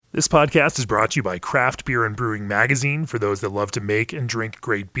This podcast is brought to you by Craft Beer and Brewing Magazine for those that love to make and drink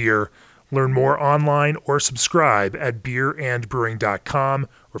great beer. Learn more online or subscribe at beerandbrewing.com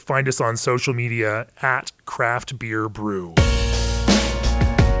or find us on social media at Craft Beer Brew.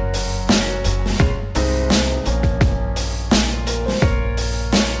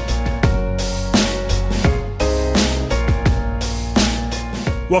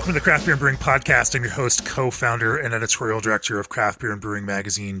 Welcome to the Craft Beer and Brewing Podcast. I'm your host, co-founder, and editorial director of Craft Beer and Brewing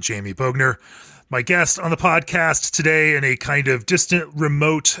Magazine, Jamie Bogner. My guest on the podcast today in a kind of distant,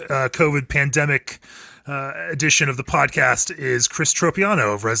 remote COVID pandemic edition of the podcast is Chris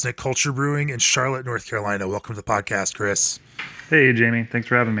Tropiano of Resonant Culture Brewing in Charlotte, North Carolina. Welcome to the podcast, Chris. Hey, Jamie. Thanks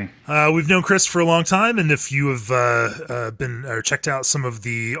for having me. We've known Chris for a long time, and if you have been or checked out some of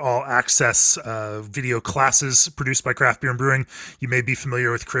the all-access video classes produced by Craft Beer and Brewing, you may be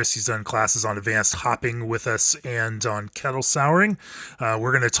familiar with Chris. He's done classes on advanced hopping with us and on kettle souring.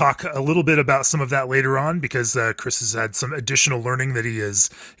 We're going to talk a little bit about some of that later on because Chris has had some additional learning that he has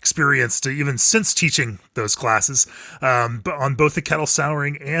experienced even since teaching those classes, but on both the kettle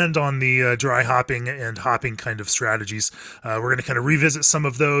souring and on the dry hopping and hopping kind of strategies. We're going to kind of revisit some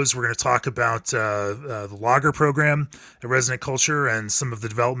of those. We're going to talk about the lager program at Resonant Culture and some of the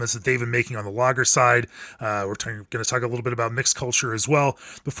developments that they've been making on the lager side. We're going to talk a little bit about mixed culture as well.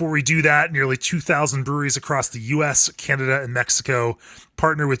 Before we do that, nearly 2,000 breweries across the U.S., Canada, and Mexico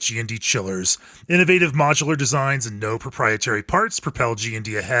partner with G&D Chillers. Innovative modular designs and no proprietary parts propel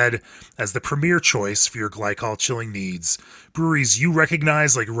G&D ahead as the premier choice for your glycol chilling needs. Breweries you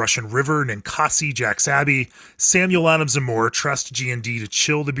recognize like Russian River, Ninkasi, Jack's Abbey, Samuel Adams, and more trust G&D to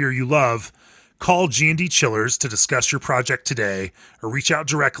chill the beer you love. Call G&D Chillers to discuss your project today or reach out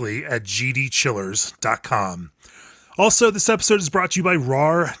directly at gdchillers.com. Also, this episode is brought to you by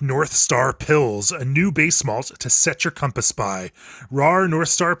RAR North Star Pils, a new base malt to set your compass by. RAR North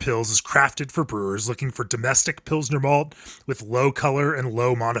Star Pils is crafted for brewers looking for domestic Pilsner malt with low color and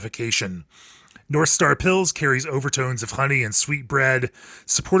low modification. North Star Pils carries overtones of honey and sweet bread,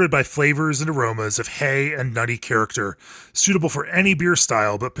 supported by flavors and aromas of hay and nutty character, suitable for any beer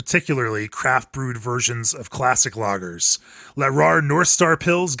style, but particularly craft-brewed versions of classic lagers. Let RAR North Star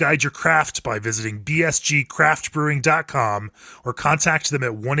Pils guide your craft by visiting bsgcraftbrewing.com or contact them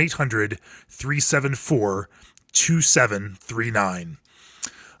at 1-800-374-2739.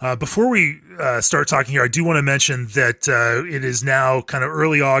 Before we start talking here, I do want to mention that it is now kind of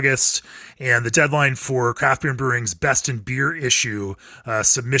early August, and the deadline for Craft Beer and Brewing's Best in Beer issue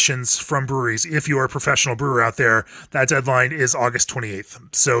submissions from breweries, if you are a professional brewer out there, that deadline is August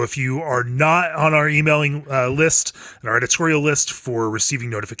 28th. So if you are not on our emailing list and our editorial list for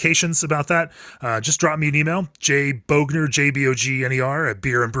receiving notifications about that, just drop me an email, jbogner, J-B-O-G-N-E-R, at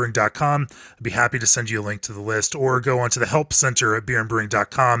beerandbrewing.com. I'd be happy to send you a link to the list, or go onto the help center at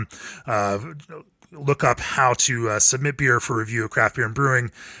beerandbrewing.com. Look up how to submit beer for review of Craft Beer and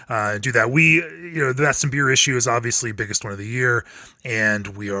Brewing, and do that. The Best in Beer issue is obviously the biggest one of the year, and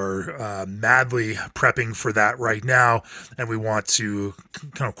we are madly prepping for that right now. And we want to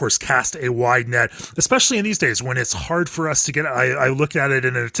kind of course, cast a wide net, especially in these days when it's hard for us to get. I look at it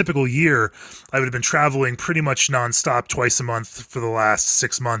in a typical year, I would have been traveling pretty much nonstop twice a month for the last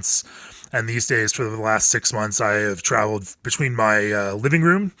 6 months. And these days, for the last 6 months, I have traveled between my living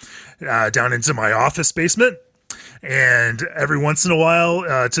room down into my office basement, and every once in a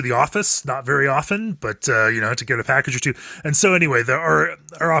while to the office. Not very often, but to get a package or two. And so anyway, our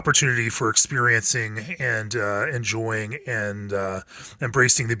opportunity for experiencing and enjoying and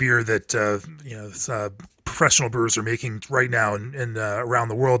embracing the beer that professional brewers are making right now and around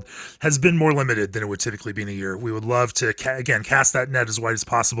the world has been more limited than it would typically be in a year. We would love to, again, cast that net as wide as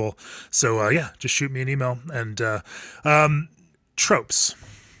possible. So, just shoot me an email. And tropes.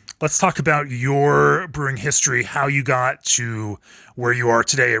 Let's talk about your brewing history, how you got to where you are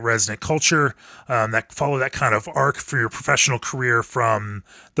today at Resonant Culture, follow that kind of arc for your professional career from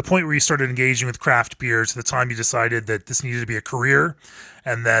the point where you started engaging with craft beer to the time you decided that this needed to be a career,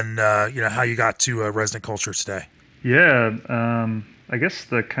 and then, how you got to Resonant Culture today. Yeah, I guess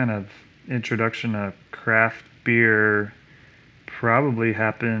the kind of introduction to craft beer probably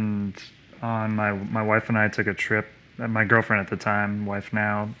happened on my wife and I took a trip, my girlfriend at the time, wife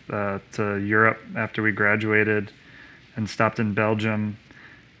now, to Europe after we graduated, and stopped in Belgium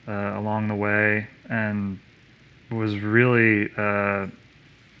along the way, and was really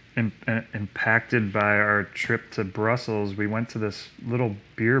impacted by our trip to Brussels. We went to this little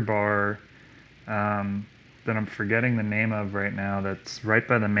beer bar that I'm forgetting the name of right now, that's right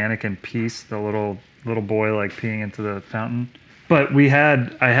by the Mannequin Peace, the little boy like peeing into the fountain. But I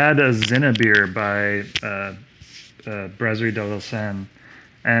had a Zinna beer by Brasserie de la Seine,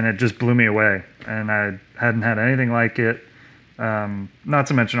 and it just blew me away. And I hadn't had anything like it. Not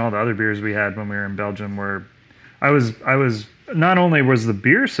to mention all the other beers we had when we were in Belgium, where I was not only was the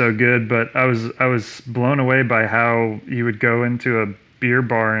beer so good, but I was blown away by how you would go into a beer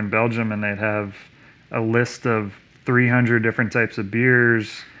bar in Belgium and they'd have a list of 300 different types of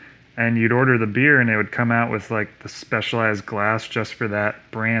beers, and you'd order the beer and they would come out with like the specialized glass just for that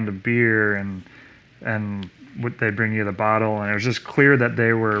brand of beer, and what they bring you the bottle, and it was just clear that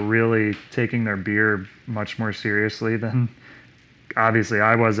they were really taking their beer much more seriously than obviously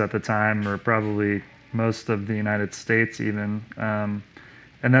I was at the time, or probably most of the United States even. And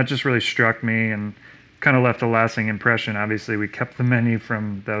that just really struck me and kind of left a lasting impression. Obviously, we kept the menu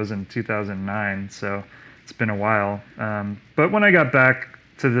from that was in 2009, so it's been a while. But when I got back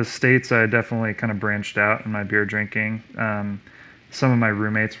to the States, I definitely kind of branched out in my beer drinking. Some of my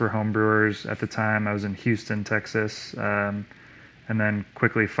roommates were home brewers at the time. I was in Houston, Texas, and then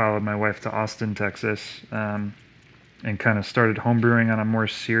quickly followed my wife to Austin, Texas, and kind of started homebrewing on a more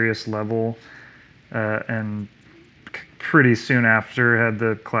serious level. And pretty soon after had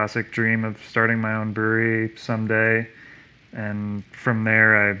the classic dream of starting my own brewery someday. And from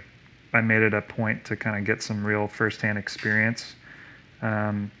there, I made it a point to kind of get some real firsthand experience,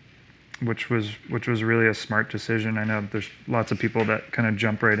 which was really a smart decision. I know there's lots of people that kind of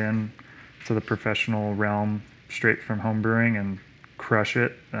jump right in to the professional realm straight from homebrewing and crush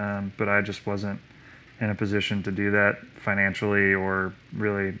it, but I just wasn't in a position to do that financially or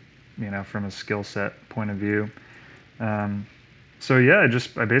really, from a skill set point of view. So yeah,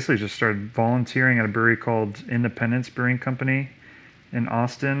 I basically just started volunteering at a brewery called Independence Brewing Company in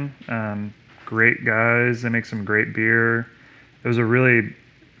Austin. Great guys, they make some great beer. It was a really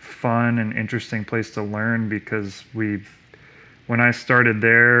fun and interesting place to learn because when I started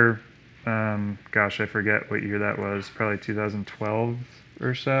there, gosh, I forget what year that was, probably 2012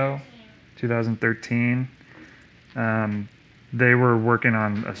 or so, 2013. They were working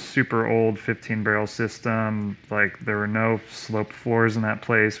on a super old 15-barrel system. Like, there were no slope floors in that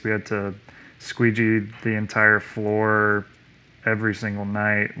place. We had to squeegee the entire floor every single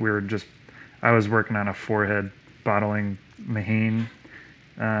night. I was working on a 4-head bottling Mahine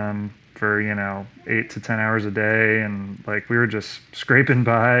for 8 to 10 hours a day, and like we were just scraping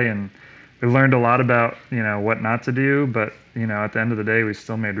by, and we learned a lot about what not to do, but at the end of the day we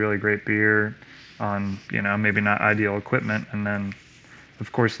still made really great beer on maybe not ideal equipment. And then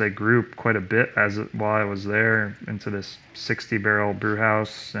of course they grew quite a bit while I was there into this 60-barrel brew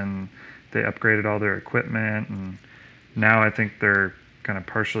house, and they upgraded all their equipment, and now I think they're kind of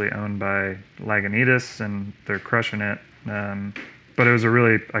partially owned by Lagunitas and they're crushing it. But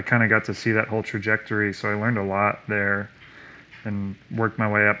I kind of got to see that whole trajectory, so I learned a lot there and worked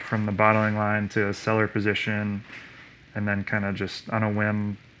my way up from the bottling line to a cellar position, and then kind of just on a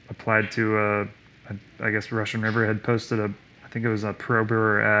whim applied to I guess Russian River had posted I think it was a pro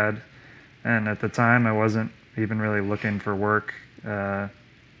brewer ad, and at the time I wasn't even really looking for work,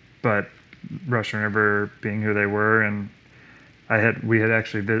 but Russian River being who they were, and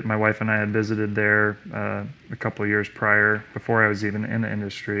my wife and I had visited there a couple of years prior, before I was even in the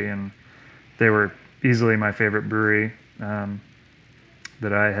industry, and they were easily my favorite brewery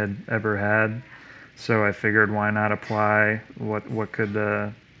that I had ever had. So I figured, why not apply? What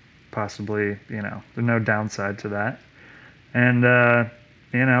could possibly, there's no downside to that. And lo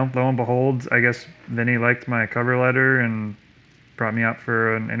and behold, I guess Vinny liked my cover letter and brought me out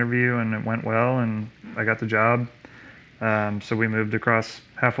for an interview, and it went well, and I got the job. So we moved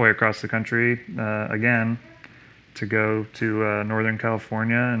halfway across the country again to go to Northern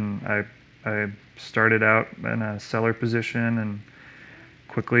California, and I started out in a cellar position, and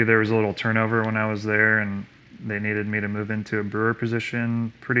quickly there was a little turnover when I was there, and they needed me to move into a brewer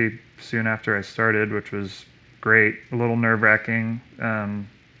position pretty soon after I started, which was great. A little nerve-wracking,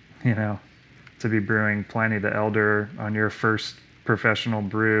 to be brewing Pliny the Elder on your first professional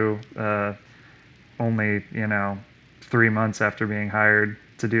brew, only 3 months after being hired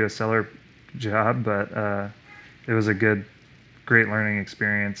to do a cellar job, but it was a great learning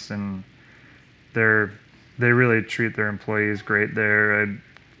experience, and they really treat their employees great there. I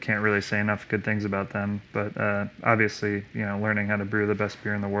can't really say enough good things about them, but obviously, learning how to brew the best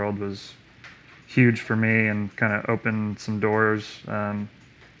beer in the world was huge for me and kind of opened some doors. On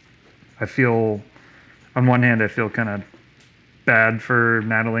one hand, I feel kind of bad for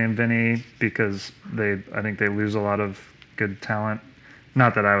Natalie and Vinny because I think they lose a lot of good talent.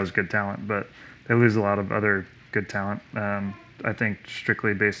 Not that I was good talent, but they lose a lot of other good talent. I think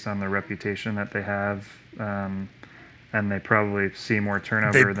strictly based on the reputation that they have, and they probably see more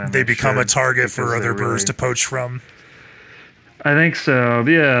turnover than they become a target because for other brewers to poach from. I think so.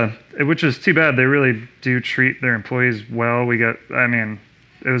 Yeah, which is too bad. They really do treat their employees well. I mean,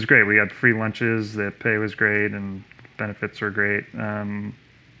 it was great. We got free lunches. The pay was great, and benefits were great. And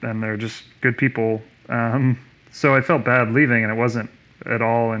they're just good people. So I felt bad leaving, and it wasn't at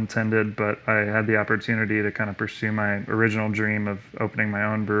all intended. But I had the opportunity to kind of pursue my original dream of opening my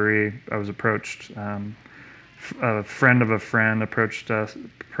own brewery. I was approached. A friend of a friend approached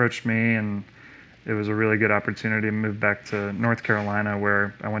me, and it was a really good opportunity to move back to North Carolina,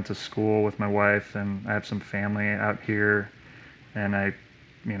 where I went to school with my wife, and I have some family out here, and I,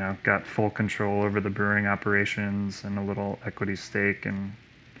 got full control over the brewing operations and a little equity stake, and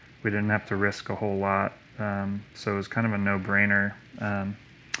we didn't have to risk a whole lot. So it was kind of a no-brainer. And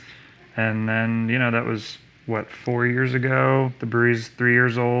then, that was what, 4 years ago. The brewery's 3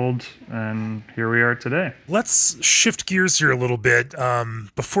 years old, and here we are today. Let's shift gears here a little bit.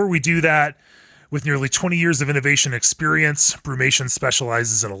 Before we do that, with nearly 20 years of innovation experience, Brewmation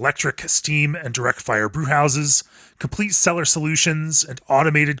specializes in electric, steam, and direct fire brewhouses, complete cellar solutions, and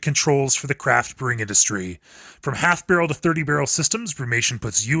automated controls for the craft brewing industry. From half-barrel to 30-barrel systems, Brewmation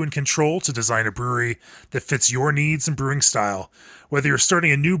puts you in control to design a brewery that fits your needs and brewing style. Whether you're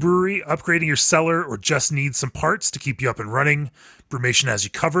starting a new brewery, upgrading your cellar, or just need some parts to keep you up and running, Brewmation has you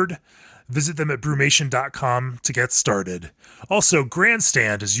covered. Visit them at brewmation.com to get started. Also,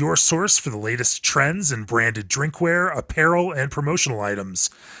 Grandstand is your source for the latest trends in branded drinkware, apparel, and promotional items.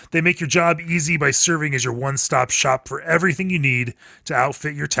 They make your job easy by serving as your one-stop shop for everything you need to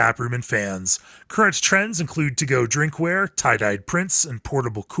outfit your taproom and fans. Current trends include to-go drinkware, tie-dyed prints, and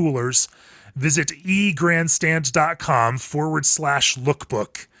portable coolers. Visit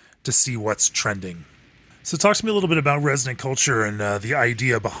egrandstand.com/lookbook to see what's trending. So talk to me a little bit about Resonant Culture and the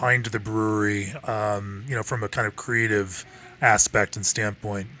idea behind the brewery, from a kind of creative aspect and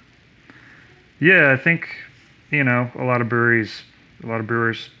standpoint. Yeah, I think, a lot of brewers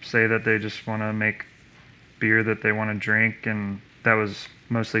say that they just want to make beer that they want to drink, and that was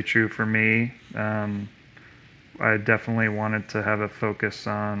mostly true for me. I definitely wanted to have a focus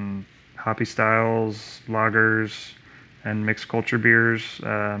on hoppy styles, lagers, and mixed culture beers.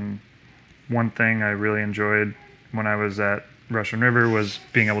 One thing I really enjoyed when I was at Russian River was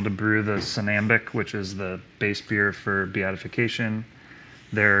being able to brew the Sinambic, which is the base beer for Beatification.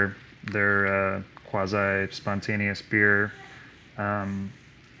 Their quasi-spontaneous beer.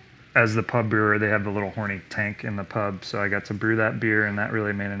 As the pub brewer, they have the little horny tank in the pub, so I got to brew that beer, and that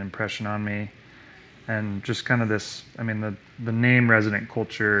really made an impression on me. And just kind of this, the name Resident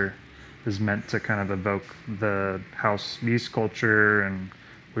Culture is meant to kind of evoke the house yeast culture, and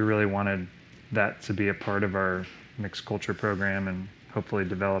we really wanted that to be a part of our mixed culture program and hopefully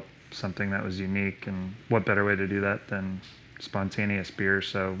develop something that was unique. And what better way to do that than spontaneous beer?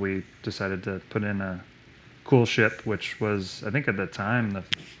 So we decided to put in a Coolship, which was, I think at the time, the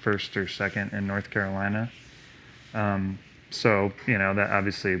first or second in North Carolina. So, that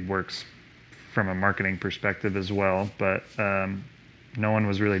obviously works from a marketing perspective as well, but no one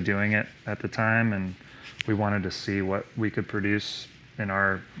was really doing it at the time, and we wanted to see what we could produce in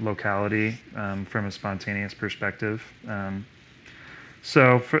our locality from a spontaneous perspective.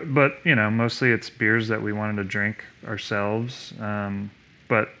 Mostly it's beers that we wanted to drink ourselves,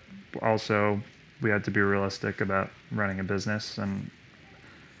 but also we had to be realistic about running a business, and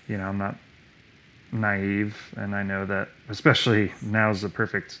I'm not naive, and I know that especially now is the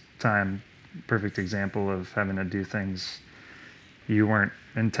perfect example of having to do things you weren't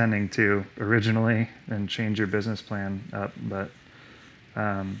intending to originally and change your business plan up, but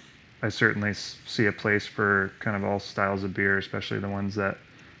I certainly see a place for kind of all styles of beer, especially the ones that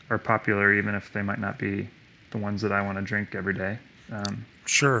are popular, even if they might not be the ones that I want to drink every day.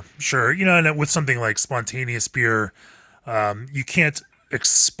 Sure. And with something like spontaneous beer, you can't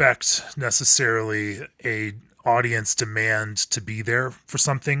expect necessarily a audience demand to be there for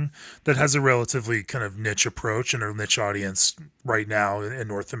something that has a relatively kind of niche approach and a niche audience right now in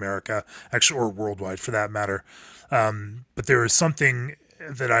North America, actually, or worldwide for that matter. But there is something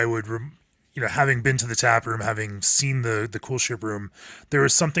that I would, having been to the tap room, having seen the Coolship room, there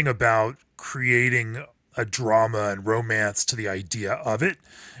is something about creating a drama and romance to the idea of it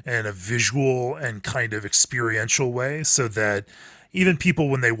in a visual and kind of experiential way, so that even people,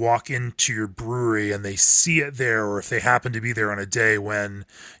 when they walk into your brewery and they see it there, or if they happen to be there on a day when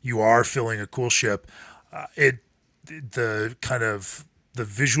you are filling a Coolship, the kind of the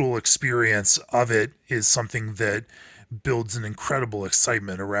visual experience of it is something that builds an incredible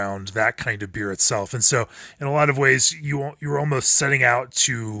excitement around that kind of beer itself. And so in a lot of ways, you're almost setting out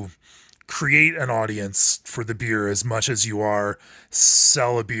to create an audience for the beer as much as you are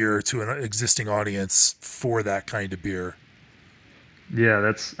sell a beer to an existing audience for that kind of beer.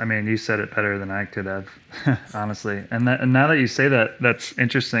 Yeah, I mean, you said it better than I could have, honestly. And now that you say that, that's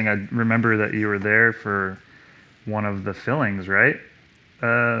interesting. I remember that you were there for one of the fillings, right?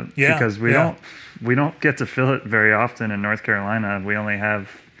 Yeah, Because yeah. we don't get to fill it very often in North Carolina. We only have,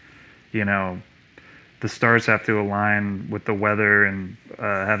 you know, the stars have to align with the weather and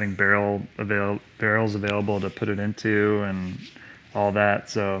having barrels available to put it into and all that.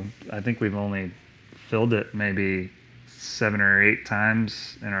 So I think we've only filled it maybe 7 or 8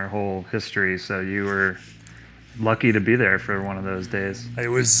 times in our whole history. So you were lucky to be there for one of those days. It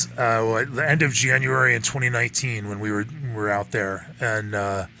was the end of January in 2019 when we were out there, and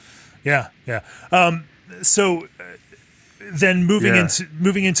yeah, yeah. So then Yeah.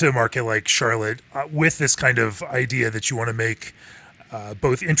 moving into a market like Charlotte with this kind of idea that you want to make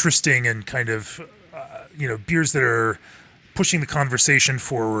both interesting and kind of beers that are pushing the conversation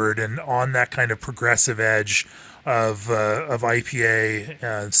forward and on that kind of progressive edge of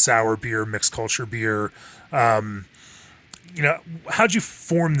IPA, sour beer, mixed culture beer. Um, how'd you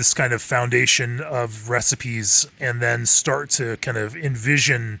form this kind of foundation of recipes and then start to kind of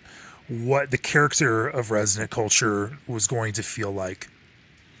envision what the character of Resonant Culture was going to feel like?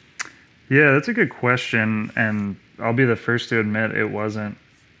 Yeah, that's a good question. And I'll be the first to admit it wasn't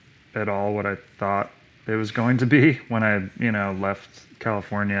at all what I thought it was going to be when I, left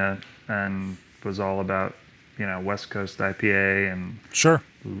California and was all about, West Coast IPA and Sure.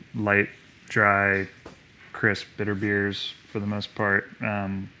 light, dry, crisp, bitter beers for the most part.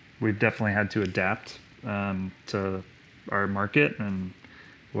 We've definitely had to adapt to our market and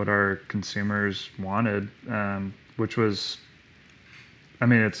what our consumers wanted, which was, I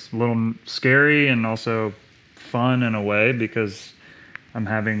mean, it's a little scary and also fun in a way because I'm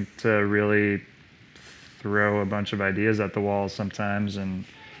having to really throw a bunch of ideas at the wall sometimes and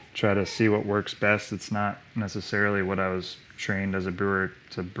try to see what works best. It's not necessarily what I was trained as a brewer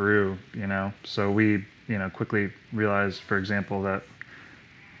to brew, So we, quickly realized, for example, that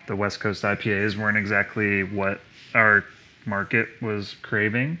the West Coast IPAs weren't exactly what our market was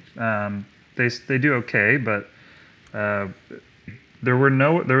craving. They do okay, but uh, there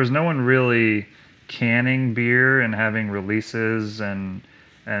was no one really canning beer and having releases and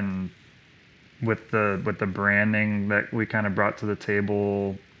with the branding that we kind of brought to the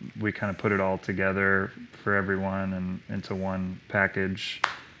table, we kind of put it all together for everyone and into one package.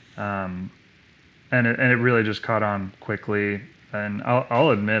 Um, and it really just caught on quickly. And I'll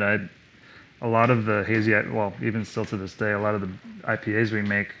admit, a lot of the hazy, well, even still to this day, a lot of the IPAs we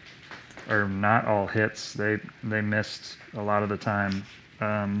make are not all hits. They missed a lot of the time,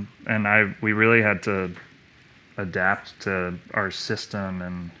 and we really had to adapt to our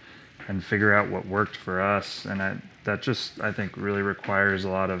system and figure out what worked for us. And that just, I think, really requires a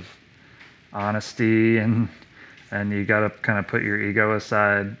lot of honesty and you got to kind of put your ego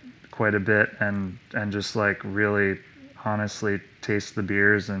aside quite a bit and just like really honestly taste the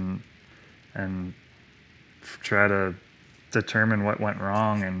beers and try to determine what went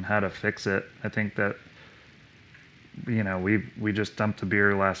wrong and how to fix it. I think that we just dumped a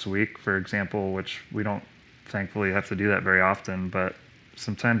beer last week, for example, which we don't thankfully have to do that very often, but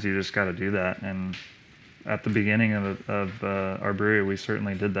sometimes you just got to do that. And at the beginning of our brewery, we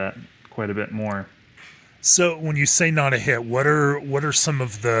certainly did that quite a bit more. So when you say not a hit, what are some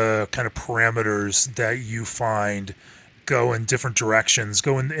of the kind of parameters that you find go in different directions,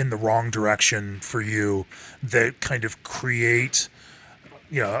 go in the wrong direction for you that kind of create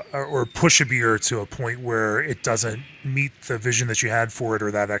or push a beer to a point where it doesn't meet the vision that you had for it or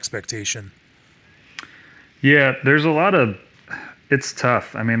that expectation? Yeah, there's a lot of it's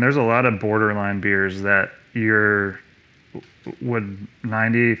tough. I mean, there's a lot of borderline beers that you're would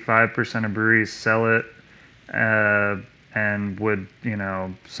 95% of breweries sell it, uh, and would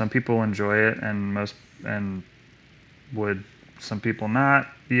some people enjoy it and would some people not?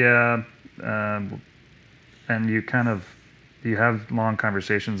 Yeah, and you have long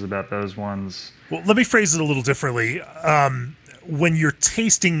conversations about those ones. Well, let me phrase it a little differently. When you're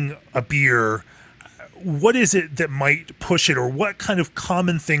tasting a beer, what is it that might push it, or what kind of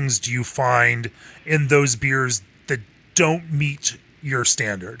common things do you find in those beers that don't meet your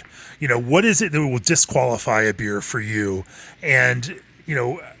standard? What is it that will disqualify a beer for you? And,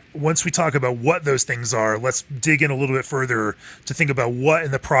 once we talk about what those things are, let's dig in a little bit further to think about what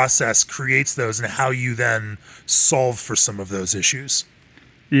in the process creates those and how you then solve for some of those issues.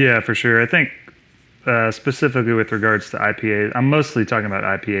 Yeah, for sure. I think specifically with regards to IPAs, I'm mostly talking about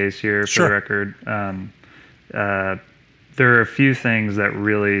IPAs here for the Sure. record. Uh, there are a few things that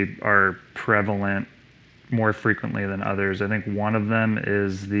really are prevalent more frequently than others. I think one of them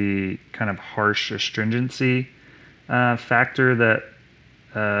is the kind of harsh astringency factor that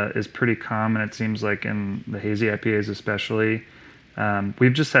is pretty common. It seems like in the hazy IPAs especially.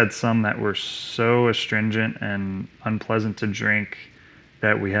 We've just had some that were so astringent and unpleasant to drink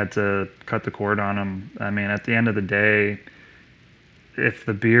that we had to cut the cord on them. I mean, at the end of the day, if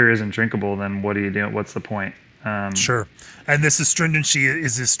the beer isn't drinkable, then what do you do? What's the point? Sure. And this astringency,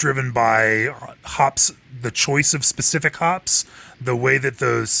 is this driven by hops, the choice of specific hops, the way that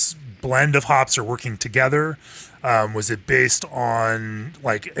those blend of hops are working together? Was it based on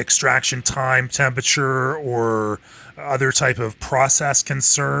like extraction time, temperature, or other type of process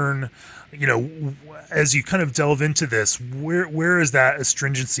concern? You know, as you kind of delve into this, where is that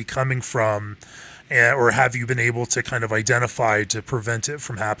astringency coming from, or have you been able to kind of identify to prevent it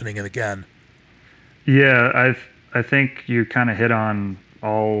from happening again? Yeah, I think you kind of hit on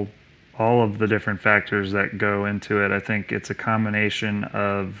all of the different factors that go into it. I think it's a combination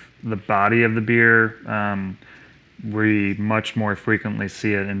of the body of the beer. We much more frequently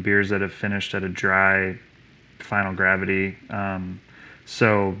see it in beers that have finished at a dry final gravity.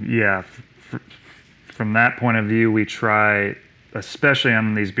 So yeah, from that point of view, we try, especially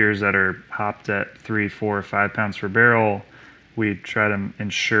on these beers that are hopped at 3, 4, 5 pounds per barrel, we try to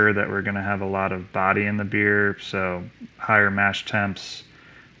ensure that we're going to have a lot of body in the beer, so higher mash temps.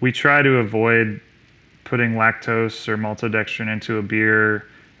 We try to avoid putting lactose or maltodextrin into a beer.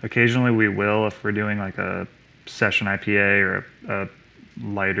 Occasionally we will if we're doing like a session IPA or a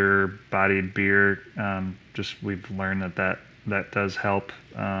lighter bodied beer. Just we've learned that does help.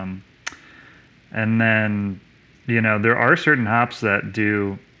 And then, there are certain hops that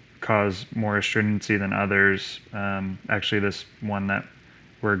do cause more astringency than others. Actually, this one that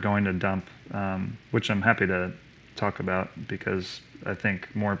we're going to dump, which I'm happy to talk about because I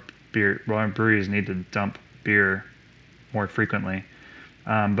think more breweries need to dump beer more frequently.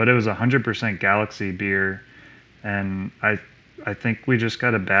 But it was 100% Galaxy beer, and I think we just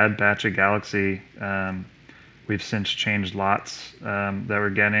got a bad batch of Galaxy. We've since changed lots that we're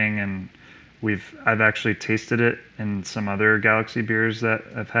getting, and I've actually tasted it in some other Galaxy beers that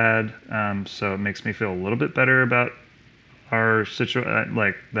I've had, so it makes me feel a little bit better about our situation,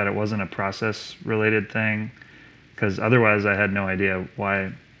 like that it wasn't a process related thing, because otherwise I had no idea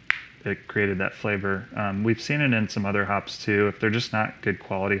why it created that flavor. We've seen it in some other hops too. If they're just not good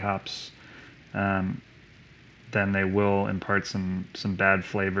quality hops, then they will impart some bad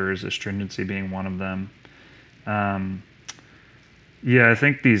flavors, astringency being one of them. Yeah, I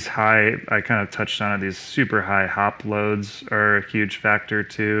think I kind of touched on it, these super high hop loads are a huge factor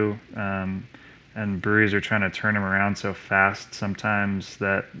too. And breweries are trying to turn them around so fast sometimes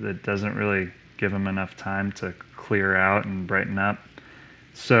that it doesn't really give them enough time to clear out and brighten up.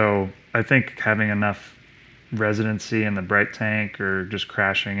 So I think having enough residency in the bright tank or just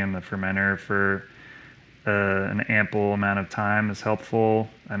crashing in the fermenter for an ample amount of time is helpful.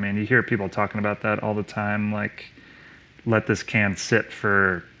 I mean, you hear people talking about that all the time, like, let this can sit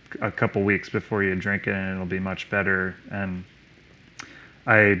for a couple weeks before you drink it and it'll be much better. And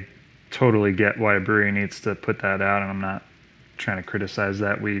I totally get why a brewery needs to put that out, and I'm not trying to criticize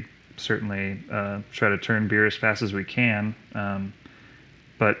that. We certainly try to turn beer as fast as we can,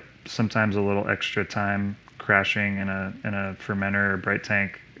 but sometimes a little extra time crashing in a fermenter or bright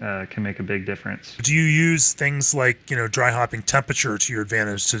tank can make a big difference. Do you use things like dry hopping temperature to your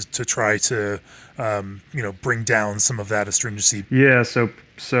advantage to try to bring down some of that astringency? Yeah,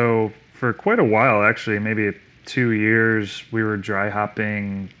 so for quite a while, actually, maybe 2 years, we were dry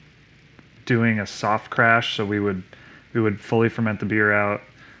hopping, doing a soft crash. So we would fully ferment the beer out,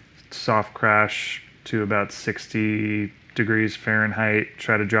 soft crash to about 60 degrees Fahrenheit,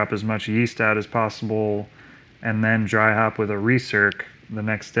 try to drop as much yeast out as possible, and then dry hop with a recirc the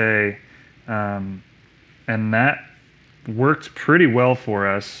next day. And that worked pretty well for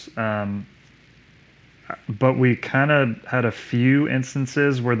us. But we kind of had a few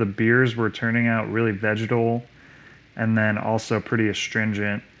instances where the beers were turning out really vegetal and then also pretty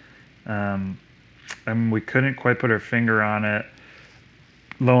astringent. And we couldn't quite put our finger on it.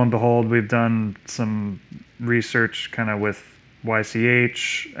 Lo and behold, we've done some research kind of with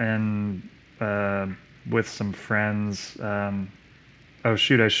YCH and with some friends. Oh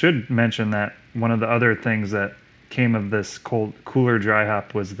shoot, I should mention that one of the other things that came of this cooler dry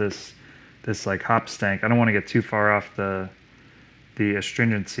hop was this like hop stank. I don't want to get too far off the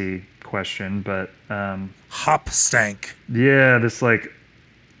astringency question, but hop stank. Yeah, this like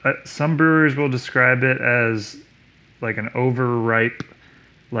some brewers will describe it as like an overripe,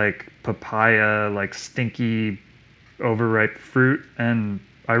 like papaya, like stinky overripe fruit. And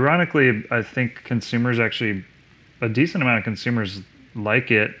ironically, I think a decent amount of consumers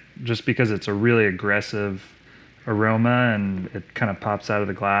like it just because it's a really aggressive aroma, and it kind of pops out of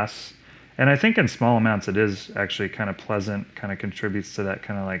the glass. And I think in small amounts it is actually kind of pleasant, kind of contributes to that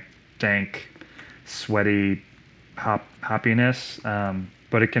kind of like dank, sweaty hoppiness.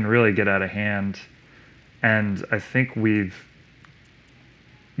 But it can really get out of hand. And I think we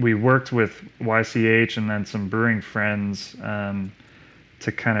worked with YCH and then some brewing friends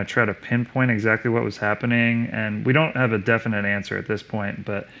to kind of try to pinpoint exactly what was happening. And we don't have a definite answer at this point,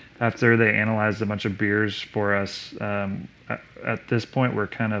 but after they analyzed a bunch of beers for us, at this point we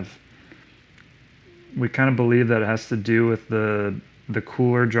kind of believe that it has to do with the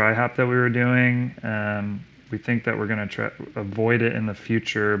cooler dry hop that we were doing. We think that we're going to try avoid it in the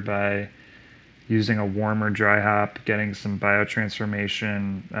future by using a warmer dry hop, getting some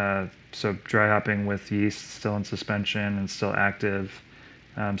biotransformation, so dry hopping with yeast still in suspension and still active.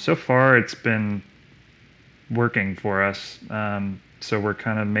 So far, it's been working for us. So we're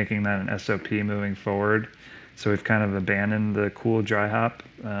kind of making that an SOP moving forward. So we've kind of abandoned the cool dry hop.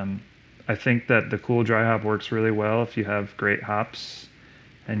 I think that the cool dry hop works really well if you have great hops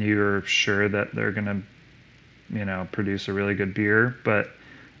and you're sure that they're going to, produce a really good beer. But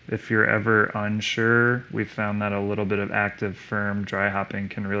if you're ever unsure, we found that a little bit of active, firm dry hopping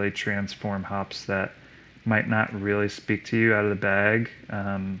can really transform hops that might not really speak to you out of the bag.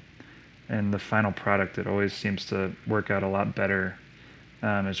 And the final product, it always seems to work out a lot better.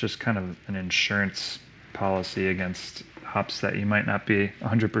 It's just kind of an insurance policy against hops that you might not be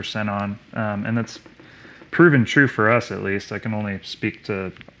 100% on. And that's proven true for us, at least. I can only speak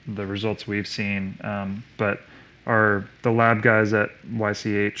to the results we've seen. But the lab guys at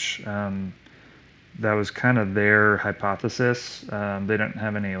YCH, that was kind of their hypothesis. They don't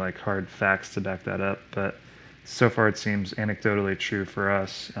have any like hard facts to back that up, but so far it seems anecdotally true for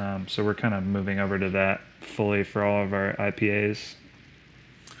us. So we're kind of moving over to that fully for all of our IPAs.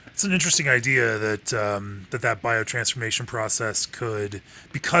 It's an interesting idea that that biotransformation process could,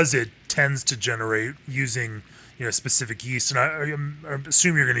 because it tends to generate using specific yeast. And I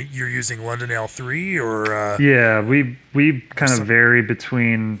assume you're using London Ale 3 or yeah, we kind of vary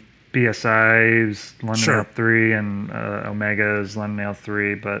between BSI's London Sure. Ale 3 and Omega's London Ale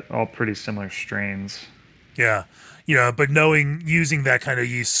 3, but all pretty similar strains. Yeah. But using that kind of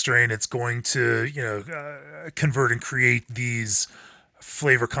yeast strain, it's going to, convert and create these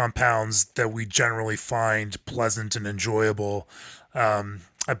flavor compounds that we generally find pleasant and enjoyable.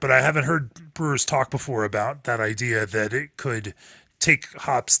 But I haven't heard brewers talk before about that idea that it could take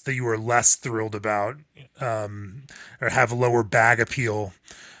hops that you are less thrilled about, or have a lower bag appeal,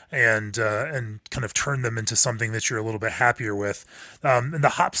 and kind of turn them into something that you're a little bit happier with. And the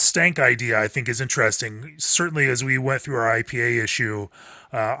hop stank idea I think is interesting. Certainly, as we went through our IPA issue,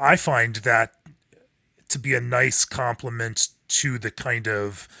 I find that to be a nice complement to the kind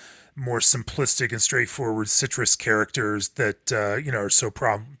of more simplistic and straightforward citrus characters that are so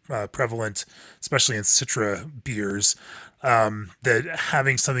prevalent, especially in Citra beers. That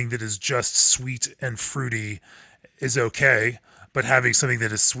having something that is just sweet and fruity is okay, but having something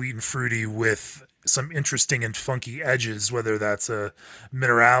that is sweet and fruity with some interesting and funky edges, whether that's a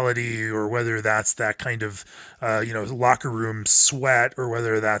minerality or whether that's that kind of, locker room sweat, or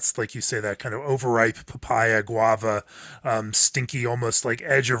whether that's, like you say, that kind of overripe papaya, guava, stinky, almost like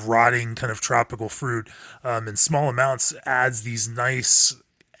edge of rotting kind of tropical fruit, in small amounts adds these nice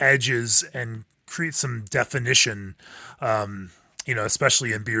edges and creates some definition,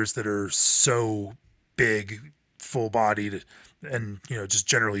 especially in beers that are so big, full bodied, and just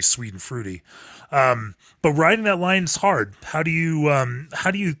generally sweet and fruity. But riding that line is hard. How do you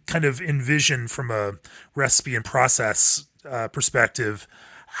kind of envision, from a recipe and process perspective,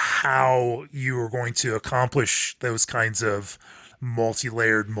 how you are going to accomplish those kinds of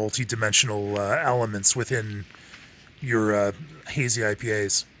multi-layered, multi-dimensional elements within your hazy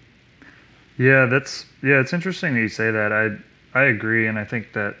IPAs? It's interesting that you say that. I agree, and I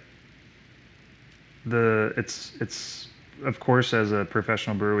think that it's of course, as a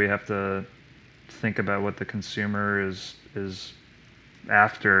professional brewer, we have to think about what the consumer is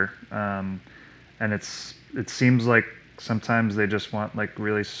after, and it seems like sometimes they just want like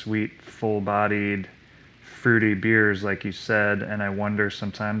really sweet, full-bodied, fruity beers, like you said. And I wonder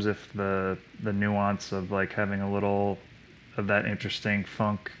sometimes if the nuance of like having a little of that interesting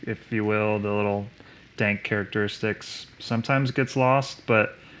funk, if you will, the little dank characteristics, sometimes gets lost.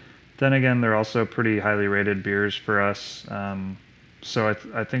 But then again, they're also pretty highly rated beers for us. So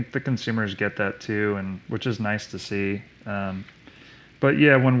I think the consumers get that too, and which is nice to see. But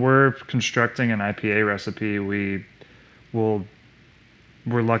yeah, when we're constructing an IPA recipe, we're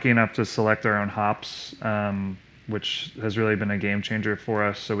lucky enough to select our own hops, which has really been a game changer for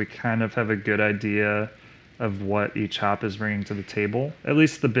us. So we kind of have a good idea of what each hop is bringing to the table. At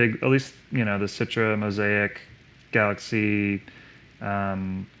least the Citra, Mosaic, Galaxy.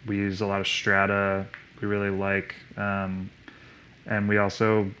 We use a lot of Strata. We really like, and we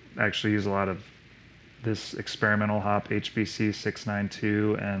also actually use a lot of this experimental hop, HBC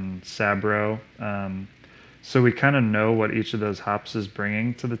 692 and Sabro. So we kind of know what each of those hops is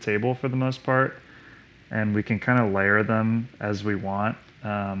bringing to the table for the most part, and we can kind of layer them as we want.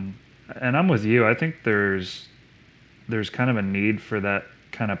 And I'm with you. I think there's kind of a need for that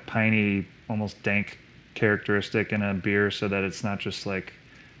kind of piney, almost dank characteristic in a beer, so that it's not just like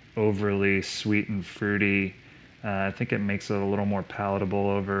overly sweet and fruity. I think it makes it a little more palatable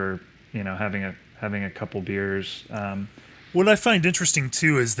over, having a couple beers. What I find interesting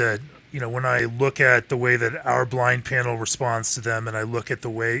too is that, when I look at the way that our blind panel responds to them, and I look at the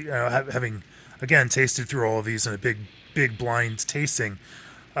way, having again tasted through all of these in a big blind tasting,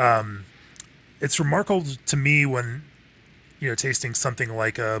 it's remarkable to me when, tasting something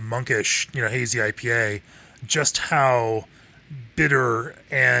like a monkish, hazy IPA, just how bitter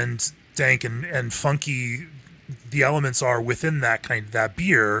and dank and funky the elements are within that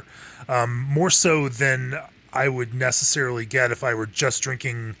beer, more so than I would necessarily get if I were just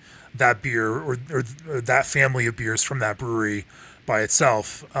drinking that beer or that family of beers from that brewery by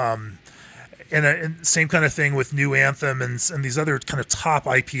itself. And same kind of thing with New Anthem and these other kind of top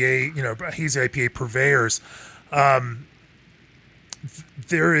IPA, hazy IPA purveyors. I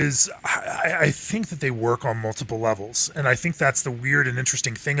think that they work on multiple levels, and I think that's the weird and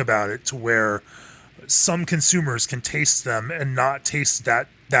interesting thing about it, to where some consumers can taste them and not taste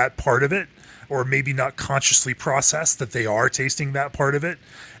that part of it, or maybe not consciously process that they are tasting that part of it,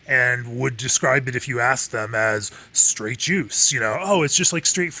 and would describe it, if you ask them, as straight juice. Oh, it's just like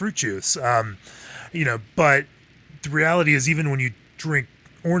straight fruit juice. But the reality is, even when you drink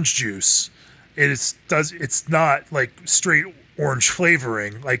orange juice, it's not like straight orange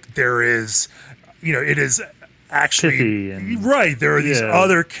flavoring. Like, there is, it is actually right. There are these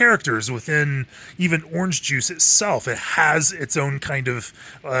other characters within even orange juice itself. It has its own kind of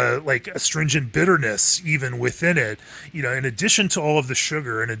like astringent bitterness even within it. In addition to all of the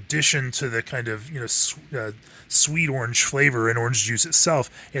sugar, in addition to the kind of sweet orange flavor in orange juice itself,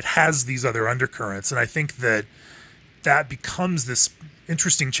 it has these other undercurrents, and I think that becomes this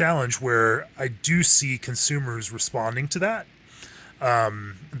interesting challenge where I do see consumers responding to that.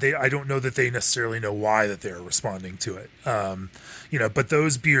 I don't know that they necessarily know why that they're responding to it. But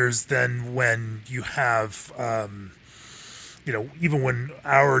those beers, then, when you have, even when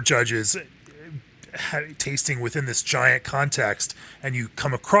our judges tasting within this giant context, and you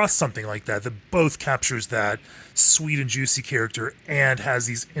come across something like that both captures that sweet and juicy character and has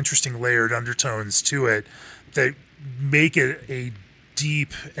these interesting layered undertones to it that make it a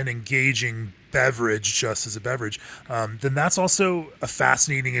deep and engaging beverage just as a beverage, then that's also a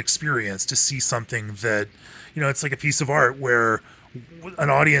fascinating experience to see something that, it's like a piece of art where an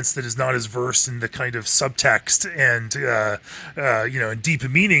audience that is not as versed in the kind of subtext and, and deep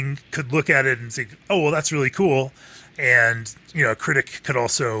meaning could look at it and think, oh, well, that's really cool. And, a critic could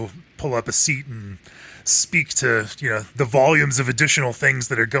also pull up a seat and speak to, the volumes of additional things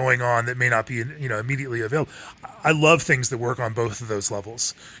that are going on that may not be, immediately available. I love things that work on both of those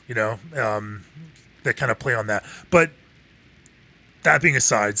levels, that kind of play on that. But that being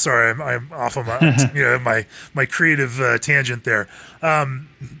aside, sorry, I'm off on my, my creative tangent there.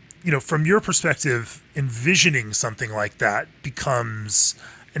 From your perspective, envisioning something like that becomes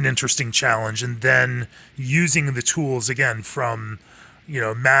an interesting challenge, and then using the tools again from,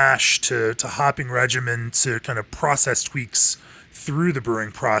 mash to hopping regimen to kind of process tweaks through the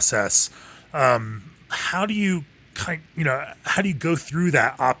brewing process. How do you go through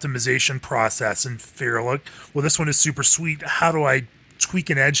that optimization process and figure, like, well, this one is super sweet. How do I tweak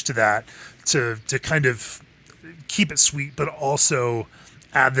an edge to that to kind of keep it sweet, but also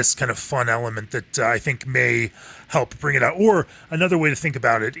add this kind of fun element that I think may help bring it out? Or another way to think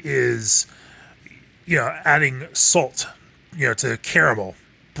about it is, adding salt, to caramel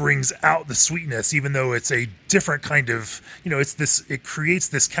brings out the sweetness, even though it's a different kind of, it creates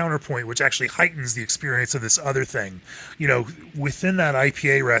this counterpoint, which actually heightens the experience of this other thing. Within that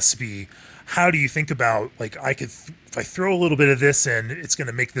IPA recipe, how do you think about, like, if I throw a little bit of this in, it's going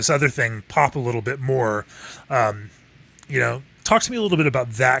to make this other thing pop a little bit more. Talk to me a little bit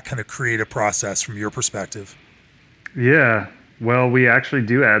about that kind of creative process from your perspective. Yeah. Well, we actually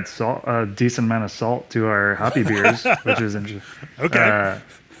do add salt, a decent amount of salt to our hoppy beers, which is interesting. Okay.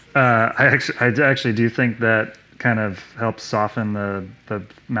 I actually do think that kind of helps soften the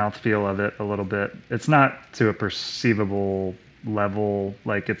mouthfeel of it a little bit. It's not to a perceivable level,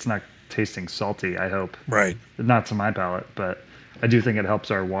 like it's not tasting salty, I hope. Right. Not to my palate, but I do think it helps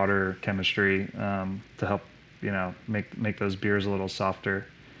our water chemistry to help, make those beers a little softer.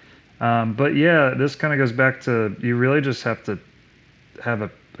 But yeah, this kind of goes back to you really just have to have a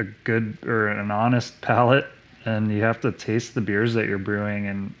good or an honest palate, and you have to taste the beers that you're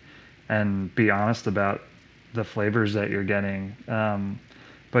brewing and be honest about the flavors that you're getting.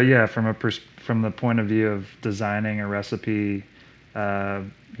 But yeah, from the point of view of designing a recipe, uh,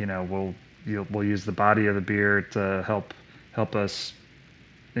 we'll use the body of the beer to help us,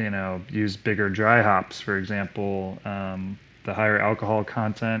 use bigger dry hops, for example. The higher alcohol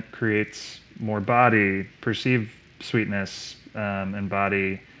content creates more body, perceived sweetness, and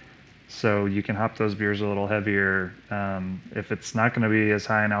body. So you can hop those beers a little heavier. If it's not going to be as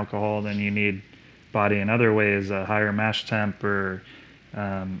high in alcohol, then you need body in other ways, a higher mash temp or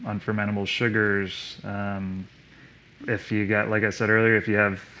unfermentable sugars. If you got, like I said earlier, if you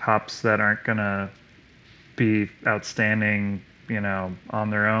have hops that aren't going to be outstanding, on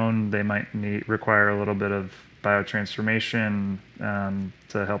their own, they might require a little bit of biotransformation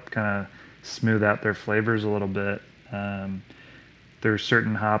to help kind of smooth out their flavors a little bit. There's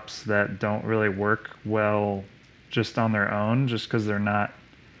certain hops that don't really work well just on their own, just because they're not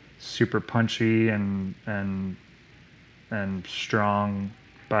super punchy and strong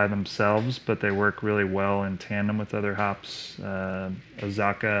by themselves, but they work really well in tandem with other hops,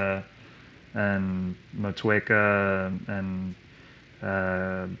 Azacca and Motueka, and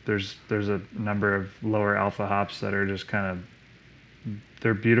there's a number of lower alpha hops that are just kind of,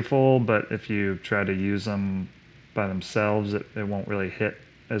 they're beautiful, but if you try to use them by themselves, it won't really hit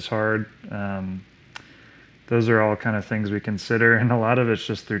as hard. Those are all kind of things we consider, and a lot of it's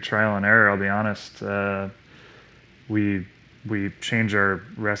just through trial and error. I'll be honest. We change our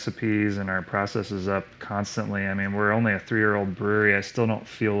recipes and our processes up constantly. I mean, we're only a 3-year-old brewery. I still don't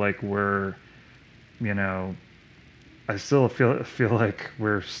feel like we're, I still feel like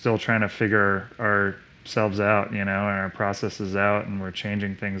we're still trying to figure ourselves out, and our processes out, and we're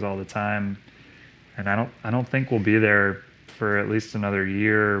changing things all the time. And I don't think we'll be there for at least another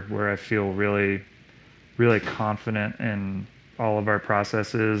year where I feel really, really confident in all of our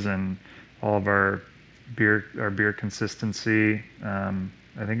processes and all of our beer consistency. I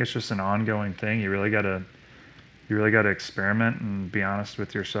think it's just an ongoing thing. You really gotta experiment and be honest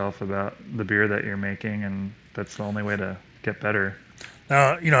with yourself about the beer that you're making, and that's the only way to get better.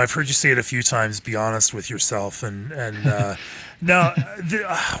 I've heard you say it a few times. Be honest with yourself, and now,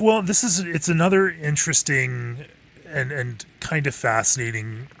 it's another interesting and kind of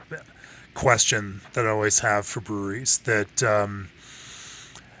fascinating question that I always have for breweries. That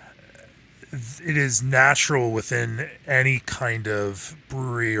it is natural within any kind of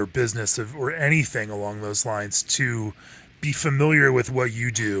brewery or business or anything along those lines to be familiar with what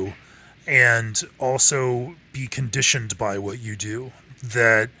you do and also be conditioned by what you do.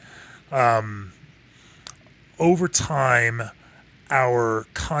 That over time, our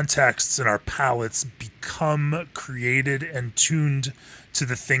contexts and our palates become created and tuned to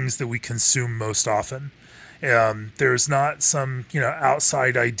the things that we consume most often. There's not some,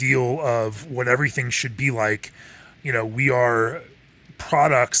 outside ideal of what everything should be like. We are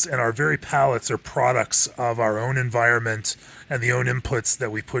products, and our very palates are products of our own environment and the own inputs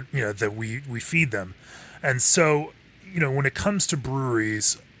that we put, that we feed them. And so, when it comes to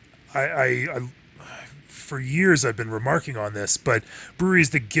breweries, I for years I've been remarking on this, but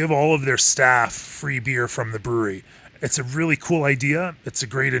breweries that give all of their staff free beer from the brewery, it's a really cool idea. It's a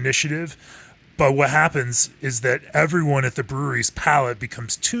great initiative. But what happens is that everyone at the brewery's palate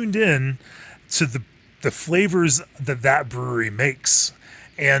becomes tuned in to the flavors that brewery makes.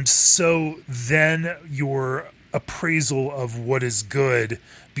 And so then your appraisal of what is good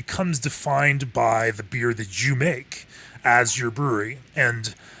becomes defined by the beer that you make as your brewery.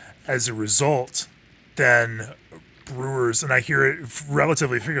 And as a result, then brewers, and I hear it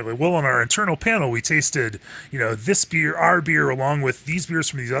relatively frequently, well, on our internal panel, we tasted, this beer, our beer, along with these beers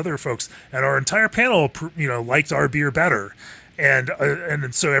from these other folks, and our entire panel, liked our beer better. And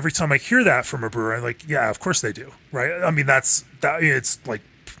so every time I hear that from a brewer, I'm like, yeah, of course they do, right? I mean, it's like,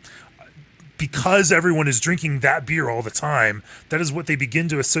 because everyone is drinking that beer all the time, that is what they begin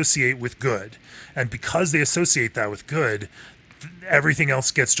to associate with good. And because they associate that with good, everything else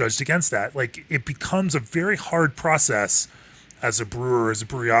gets judged against that. Like, it becomes a very hard process as a brewer, as a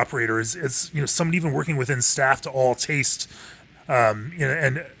brewery operator, as someone even working within staff to all taste,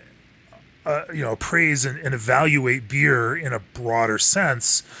 and appraise and evaluate beer in a broader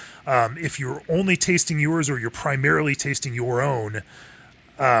sense. If you're only tasting yours or you're primarily tasting your own,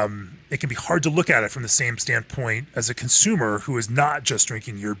 it can be hard to look at it from the same standpoint as a consumer who is not just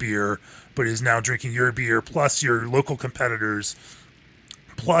drinking your beer, but is now drinking your beer plus your local competitors,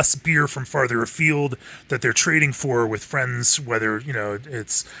 plus beer from farther afield that they're trading for with friends, whether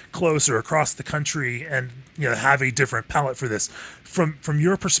it's close or across the country, and have a different palate for this. From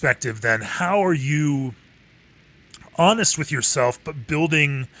your perspective, then, how are you honest with yourself, but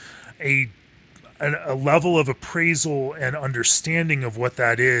building a level of appraisal and understanding of what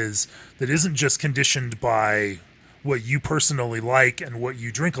that isn't just conditioned by what you personally like and what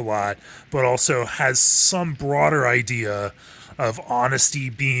you drink a lot, but also has some broader idea of honesty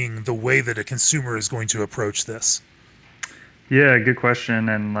being the way that a consumer is going to approach this? Yeah, good question.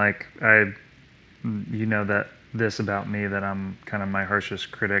 And like that this about me, that I'm kind of my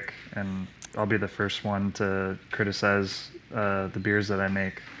harshest critic, and I'll be the first one to criticize the beers that I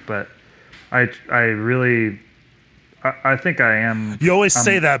make. But I think I am. You always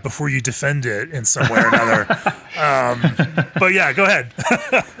say that before you defend it in some way or another. But yeah, go ahead.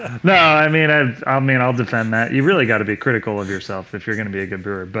 No, I mean, I'll defend that. You really got to be critical of yourself if you're going to be a good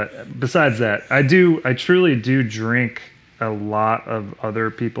brewer. But besides that, I truly do drink a lot of other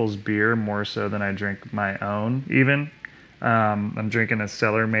people's beer, more so than I drink my own. Even I'm drinking a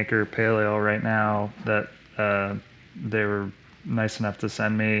Cellar Maker Pale Ale right now that they were nice enough to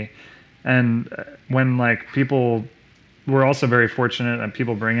send me. And when we're also very fortunate that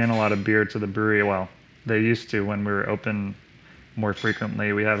people bring in a lot of beer to the brewery. Well, they used to when we were open more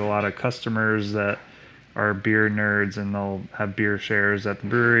frequently. We have a lot of customers that are beer nerds, and they'll have beer shares at the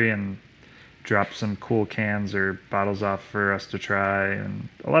brewery and drop some cool cans or bottles off for us to try. And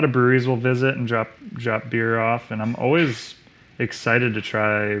a lot of breweries will visit and drop beer off, and I'm always excited to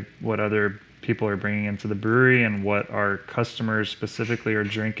try what other people are bringing into the brewery and what our customers specifically are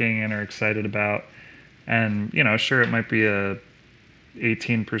drinking and are excited about. And sure, it might be a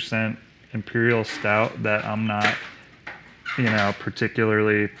 18% imperial stout that I'm not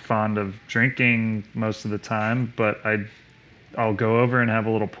particularly fond of drinking most of the time, but I'll go over and have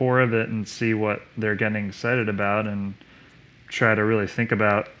a little pour of it and see what they're getting excited about, and try to really think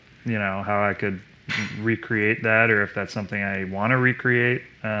about how I could recreate that, or if that's something I want to recreate,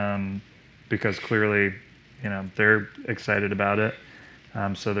 because clearly they're excited about it,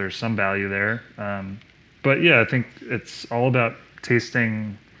 so there's some value there. But yeah, I think it's all about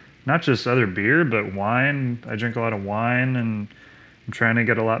tasting not just other beer, but wine. I drink a lot of wine, and I'm trying to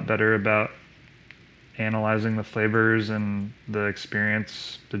get a lot better about analyzing the flavors and the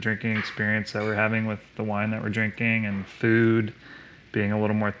experience, the drinking experience that we're having with the wine that we're drinking, and food, being a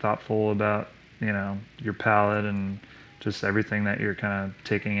little more thoughtful about, your palate and just everything that you're kind of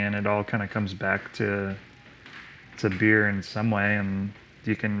taking in. It all kind of comes back to beer in some way, and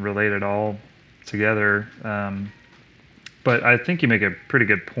you can relate it all together. But I think you make a pretty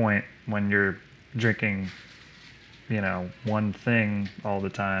good point when you're drinking, one thing all the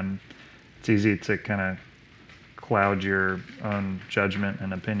time. It's easy to kind of cloud your own judgment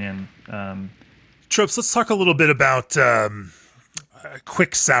and opinion. Tropes, let's talk a little bit about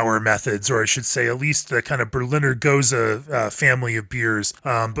quick sour methods, or I should say at least the kind of Berliner Gose family of beers.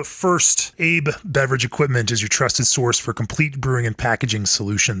 But first, Abe Beverage Equipment is your trusted source for complete brewing and packaging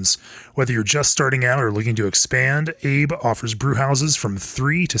solutions. Whether you're just starting out or looking to expand, Abe offers brew houses from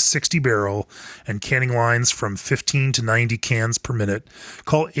 3 to 60 barrel and canning lines from 15 to 90 cans per minute.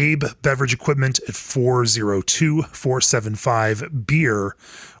 Call Abe Beverage Equipment at 402-475-BEER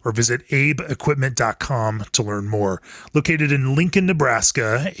or visit abeequipment.com to learn more. Located in Lincoln,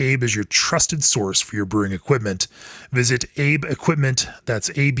 Nebraska, Abe is your trusted source for your brewing equipment. Visit Abe Equipment, that's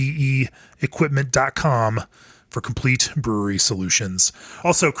ABE equipment.com, for complete brewery solutions.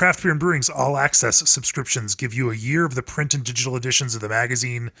 Also, Craft Beer and Brewing's All Access subscriptions give you a year of the print and digital editions of the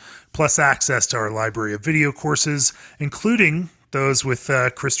magazine, plus access to our library of video courses, including those with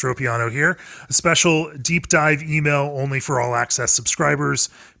Chris Tropiano here, a special deep dive email only for All Access subscribers,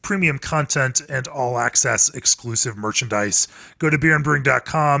 premium content, and All Access exclusive merchandise. Go to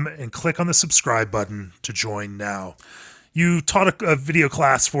beerandbrewing.com and click on the subscribe button to join now. You taught a video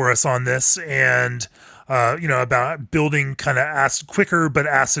class for us on this, and about building kind of quicker but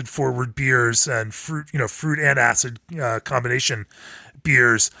acid forward beers and fruit and acid combination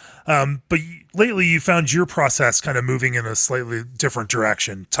beers. But lately you found your process kind of moving in a slightly different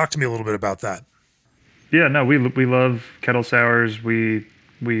direction. Talk to me a little bit about that. Yeah, no, we love kettle sours. We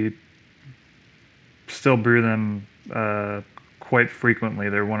still brew them quite frequently.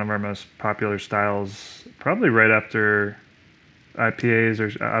 They're one of our most popular styles, probably right after IPAs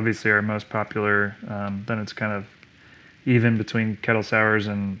are obviously our most popular. Then it's kind of even between kettle sours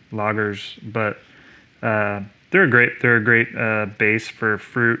and lagers. But They're a great base for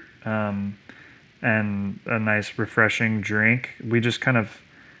fruit, and a nice refreshing drink. We just kind of,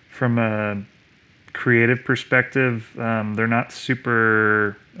 from a creative perspective, they're not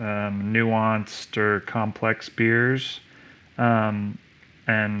super nuanced or complex beers, um,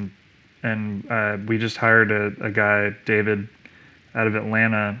 and we just hired a guy, David, out of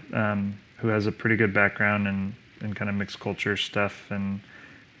Atlanta, who has a pretty good background in kind of mixed culture stuff and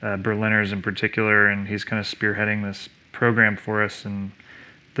Berliners in particular, and he's kind of spearheading this program for us. And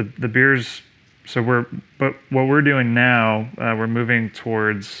the beers. So but what we're doing now, we're moving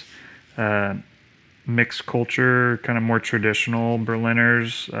towards uh, mixed culture, kind of more traditional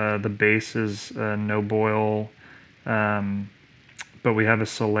Berliners. The base is no boil, um, but we have a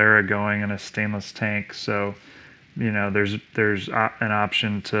Solera going in a stainless tank. So, there's an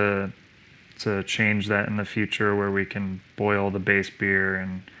option to change that in the future where we can boil the base beer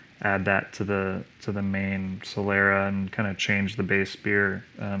and add that to the main Solera and kind of change the base beer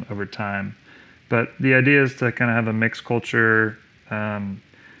over time. But the idea is to kind of have a mixed culture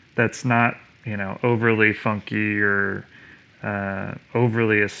that's not overly funky or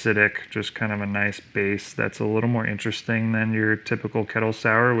overly acidic, just kind of a nice base that's a little more interesting than your typical kettle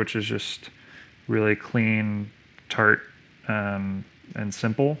sour, which is just really clean, tart, and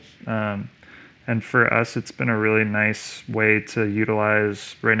simple. And for us, it's been a really nice way to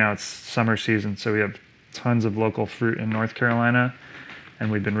utilize. Right now, it's summer season, so we have tons of local fruit in North Carolina,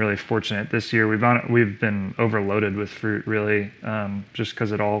 and we've been really fortunate this year. We've been overloaded with fruit, really, just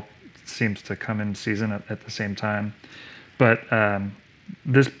because it all seems to come in season at the same time. But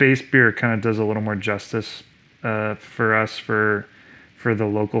this base beer kind of does a little more justice for us for the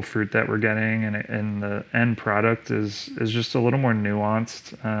local fruit that we're getting, and the end product is just a little more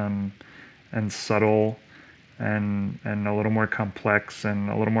nuanced and subtle, and a little more complex and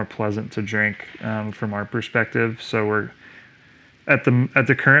a little more pleasant to drink from our perspective. So we're at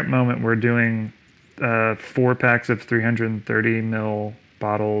the current moment we're doing 4 packs of 330 ml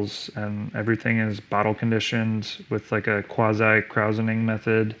bottles, and everything is bottle conditioned with like a quasi krausening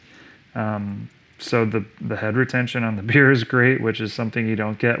method. So the head retention on the beer is great, which is something you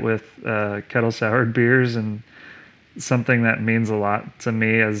don't get with kettle soured beers, and something that means a lot to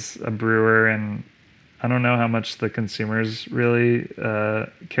me as a brewer. And I don't know how much the consumers really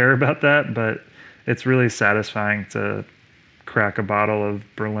care about that, but it's really satisfying to crack a bottle of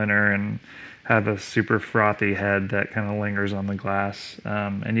Berliner and have a super frothy head that kind of lingers on the glass.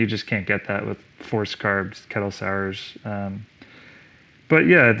 And you just can't get that with forced carbs kettle sours. But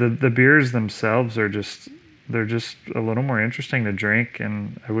yeah, the beers themselves they're just a little more interesting to drink,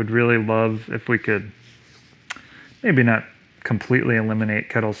 and I would really love if we could maybe not completely eliminate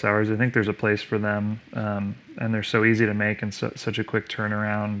kettle sours. I think there's a place for them, and they're so easy to make and such a quick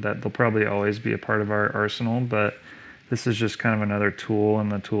turnaround that they'll probably always be a part of our arsenal. But this is just kind of another tool in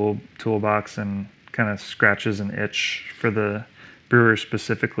the toolbox, and kind of scratches an itch for the brewer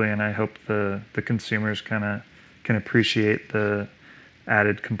specifically. And I hope the consumers kind of can appreciate the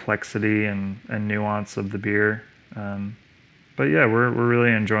added complexity and nuance of the beer. But yeah, we're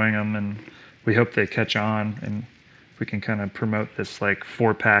really enjoying them, and we hope they catch on, and we can kind of promote this like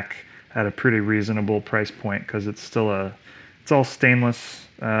 4-pack at a pretty reasonable price point, because it's all stainless,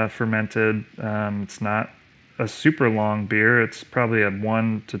 fermented. It's not a super long beer. It's probably a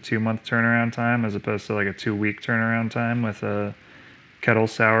 1 to 2 month turnaround time, as opposed to like a 2-week turnaround time with a kettle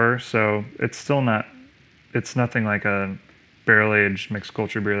sour. So it's nothing like a barrel-aged mixed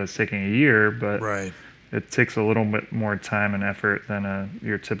culture beer that's taking a year, but Right. it takes a little bit more time and effort than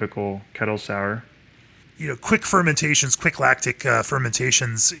your typical kettle sour. Quick fermentations, quick lactic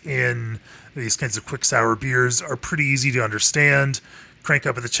fermentations in these kinds of quick sour beers are pretty easy to understand. Crank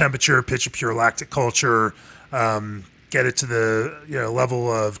up at the temperature, pitch a pure lactic culture, get it to the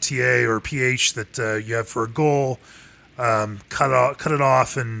level of TA or pH that you have for a goal. Cut it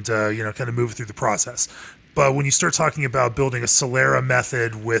off, and kind of move through the process. But when you start talking about building a Solera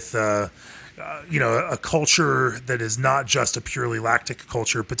method with a culture that is not just a purely lactic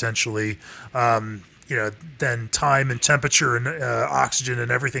culture potentially, then time and temperature and oxygen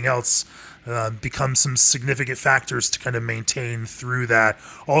and everything else become some significant factors to kind of maintain through that.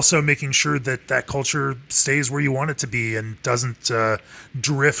 Also making sure that culture stays where you want it to be and doesn't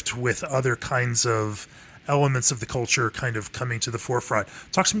drift with other kinds of elements of the culture kind of coming to the forefront.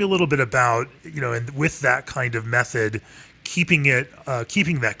 Talk to me a little bit about, and with that kind of method, keeping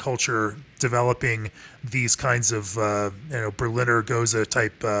that culture, developing these kinds of, Berliner Gose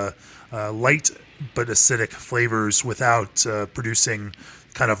type light but acidic flavors without producing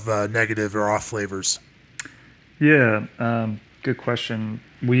kind of negative or off flavors. Yeah, good question.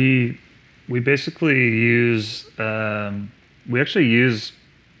 We we basically use we actually use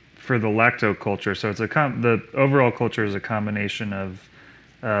for the lacto culture. So it's the overall culture is a combination of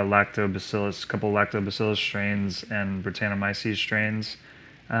lactobacillus, a couple lactobacillus strains and Brettanomyces strains.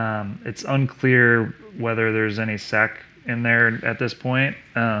 It's unclear whether there's any sac in there at this point.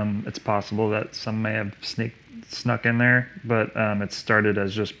 It's possible that some may have snuck in there, but it started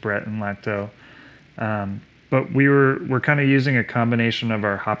as just Brett and lacto. But we're kind of using a combination of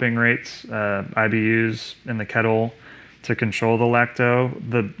our hopping rates, IBUs in the kettle to control the lacto.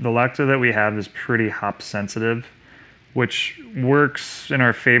 The lacto that we have is pretty hop sensitive, which works in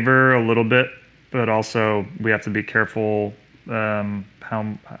our favor a little bit, but also we have to be careful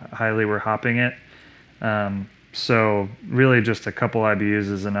how highly we're hopping it. So really just a couple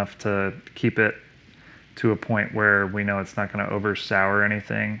IBUs is enough to keep it to a point where we know it's not going to over sour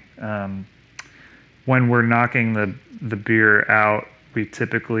anything. When we're knocking the beer out, we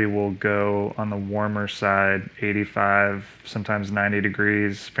typically will go on the warmer side, 85, sometimes 90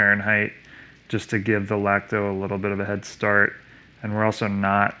 degrees Fahrenheit, just to give the lacto a little bit of a head start. And we're also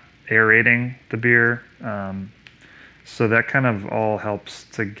not aerating the beer. So that kind of all helps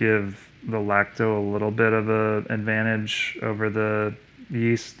to give the lacto a little bit of an advantage over the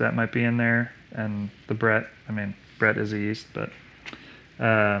yeast that might be in there. And the Brett, I mean, Brett is a yeast, but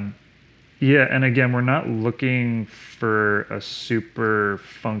yeah, and again, we're not looking for a super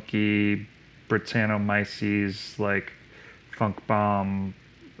funky Brettanomyces like funk bomb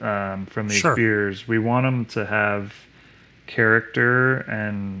from these Sure. beers. We want them to have character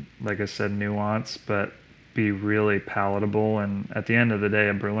and, like I said, nuance, but be really palatable. And at the end of the day,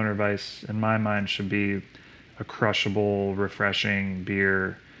 a Berliner Weiss, in my mind, should be a crushable, refreshing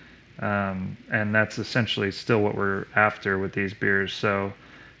beer. And that's essentially still what we're after with these beers. So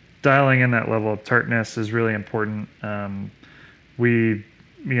dialing in that level of tartness is really important. We've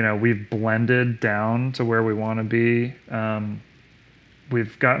blended down to where we want to be.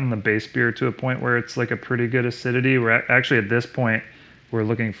 We've gotten the base beer to a point where it's like a pretty good acidity. We're actually at this point, we're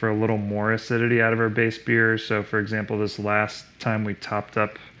looking for a little more acidity out of our base beer. So for example, this last time we topped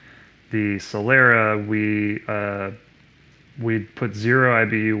up the Solera, we put 0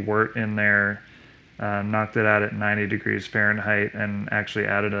 IBU wort in there, knocked it out at 90 degrees Fahrenheit, and actually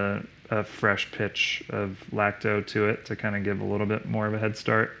added a fresh pitch of lacto to it to kind of give a little bit more of a head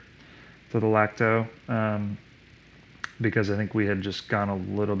start to the lacto, because I think we had just gone a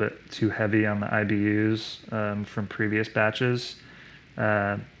little bit too heavy on the IBUs from previous batches,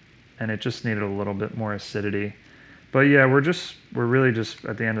 and it just needed a little bit more acidity. But yeah, we're really just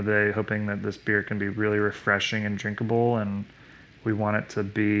at the end of the day hoping that this beer can be really refreshing and drinkable, and we want it to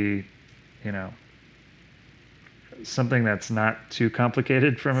be, something that's not too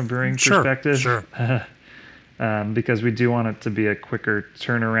complicated from a brewing perspective. Sure. Because we do want it to be a quicker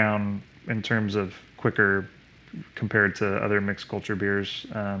turnaround in terms of quicker compared to other mixed culture beers,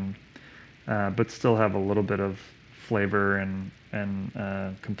 but still have a little bit of flavor and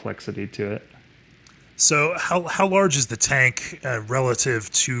complexity to it. So how large is the tank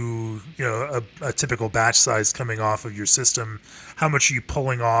relative to a typical batch size coming off of your system? How much are you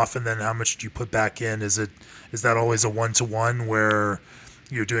pulling off, and then how much do you put back in? Is that always a 1-to-1 where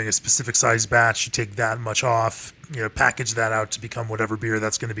you're doing a specific size batch, you take that much off, package that out to become whatever beer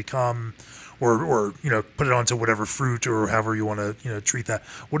that's going to become, or put it onto whatever fruit or however you want to treat that?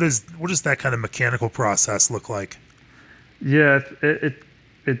 What does that kind of mechanical process look like? Yeah,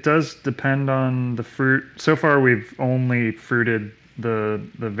 it does depend on the fruit. So far, we've only fruited the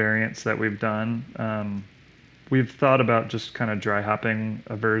variants that we've done. We've thought about just kind of dry hopping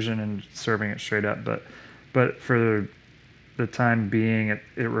a version and serving it straight up, but for the time being, it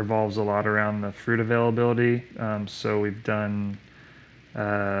revolves a lot around the fruit availability. So we've done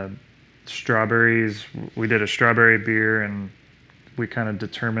strawberries. We did a strawberry beer, and we kind of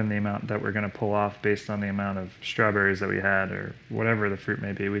determined the amount that we're going to pull off based on the amount of strawberries that we had, or whatever the fruit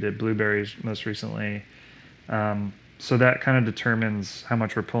may be. We did blueberries most recently. So that kind of determines how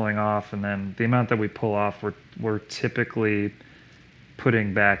much we're pulling off, and then the amount that we pull off, we're typically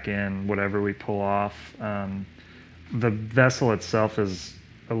putting back in whatever we pull off. The vessel itself is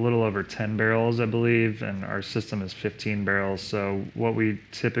a little over 10 barrels, I believe, and our system is 15 barrels. So what we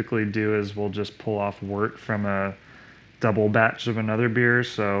typically do is we'll just pull off wort from a double batch of another beer.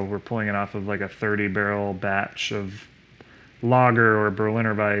 So we're pulling it off of like a 30 barrel batch of lager or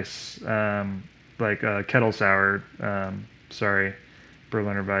Berliner Weiss, like a kettle sour.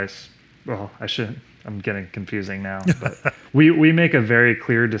 Berliner Weiss. Well, I'm getting confusing now, but we make a very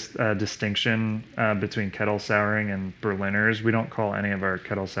clear distinction between kettle souring and Berliners. We don't call any of our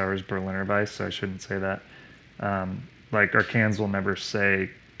kettle sours Berliner Weiss, so I shouldn't say that. Like our cans will never say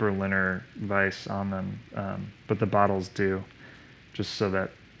Berliner Weiss on them, but the bottles do, just so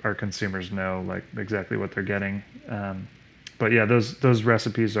that our consumers know like exactly what they're getting. But yeah, those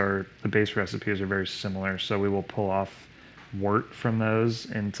recipes are the base recipes are very similar. So we will pull off wort from those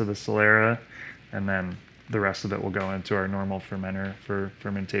into the Solera, and then the rest of it will go into our normal fermenter for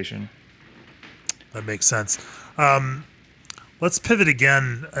fermentation. That makes sense. Let's pivot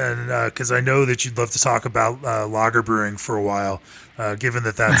again, and because I know that you'd love to talk about lager brewing for a while, given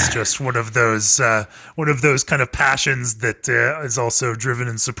that that's just one of those kind of passions that is also driven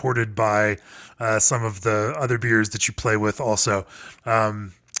and supported by some of the other beers that you play with, also.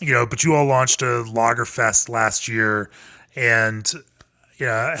 But you all launched a Lagerfest last year, and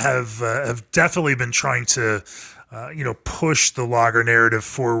yeah, have definitely been trying to push the lager narrative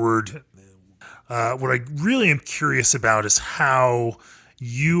forward. What I really am curious about is how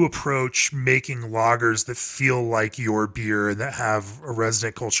you approach making lagers that feel like your beer and that have a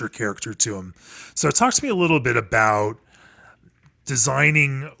resident culture character to them. So talk to me a little bit about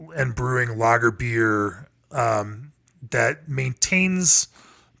designing and brewing lager beer that maintains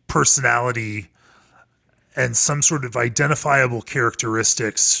personality and some sort of identifiable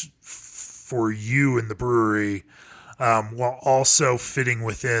characteristics for you in the brewery, while also fitting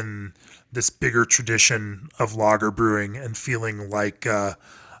within this bigger tradition of lager brewing and feeling like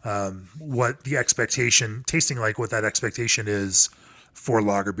what the expectation, tasting like what that expectation is for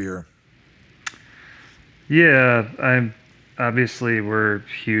lager beer. Yeah, I'm obviously we're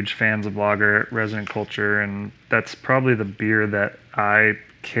huge fans of lager at Resident Culture, and that's probably the beer that I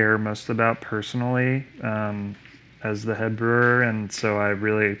care most about personally, as the head brewer, and so I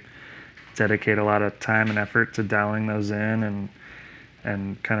really dedicate a lot of time and effort to dialing those in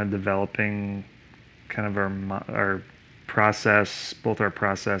and kind of developing kind of our process, both our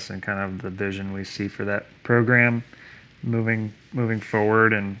process and kind of the vision we see for that program moving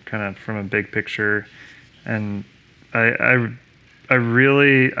forward, and kind of from a big picture. And I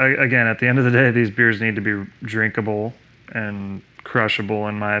really, again, at the end of the day, these beers need to be drinkable and crushable,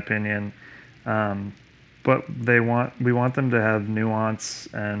 in my opinion. But we want them to have nuance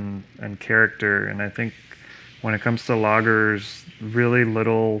and character. And I think when it comes to lagers, really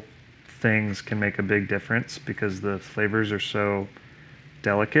little things can make a big difference because the flavors are so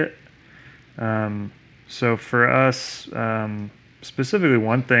delicate. So for us, specifically,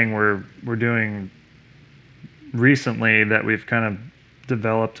 one thing we're doing recently that we've kind of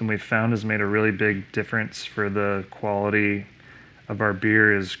developed and we've found has made a really big difference for the quality of our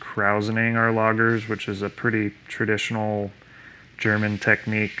beer is krausening our lagers, which is a pretty traditional German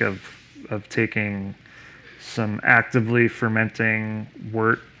technique of taking some actively fermenting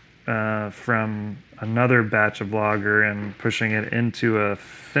wort from another batch of lager and pushing it into a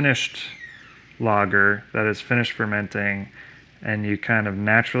finished lager that is finished fermenting, and you kind of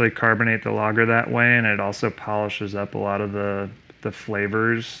naturally carbonate the lager that way, and it also polishes up a lot of the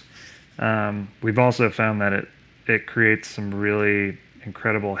flavors. We've also found that it creates some really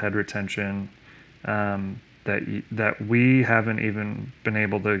incredible head retention that we haven't even been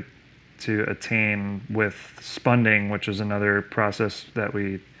able to attain with spunding, which is another process that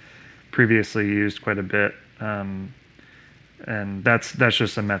we previously used quite a bit. And that's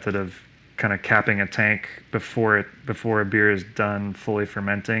just a method of kind of capping a tank before a beer is done fully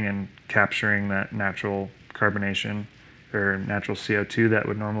fermenting and capturing that natural carbonation or natural CO2 that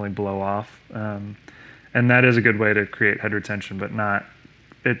would normally blow off. And that is a good way to create head retention, but not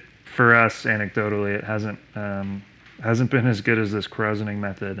it for us. Anecdotally, it hasn't been as good as this krausening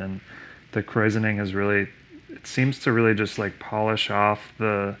method, and the krausening it seems to really just like polish off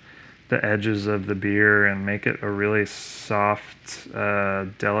the edges of the beer and make it a really soft,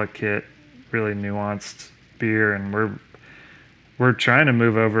 delicate, really nuanced beer. And we're trying to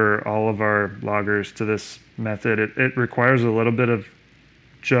move over all of our lagers to this method. It requires a little bit of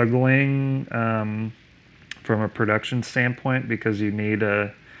juggling from a production standpoint, because you need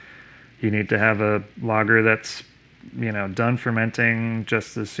to have a lager that's done fermenting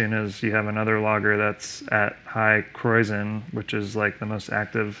just as soon as you have another lager that's at high krausen, which is like the most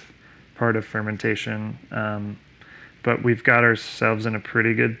active part of fermentation. But we've got ourselves in a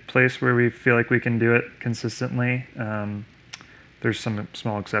pretty good place where we feel like we can do it consistently. There's some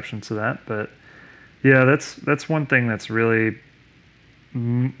small exceptions to that, but yeah, that's one thing that's really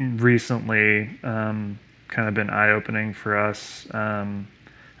recently kind of been eye-opening for us.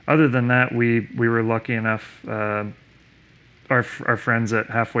 Other than that, we were lucky enough. Our friends at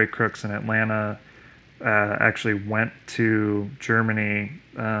Halfway Crooks in Atlanta actually went to Germany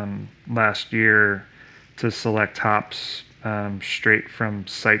last year to select hops straight from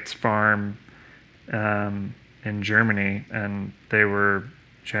Seitz Farm in Germany, and they were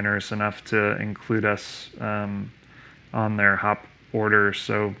generous enough to include us on their hop order.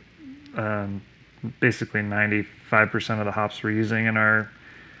 So um, basically 95% of the hops we're using in our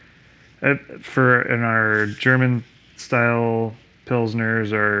German style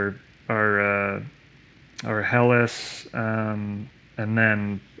pilsners are Helles, and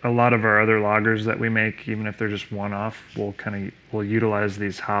then a lot of our other lagers that we make, even if they're just one off, we'll utilize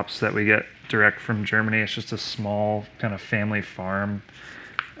these hops that we get direct from Germany. It's just a small kind of family farm,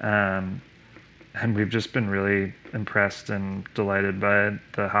 um, and we've just been really impressed and delighted by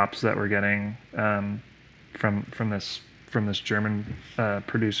the hops that we're getting from this German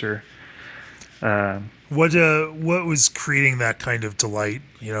producer. What was creating that kind of delight?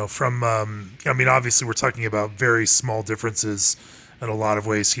 From I mean, obviously we're talking about very small differences in a lot of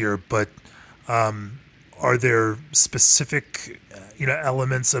ways here, but are there specific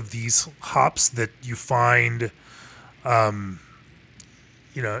elements of these hops that you find again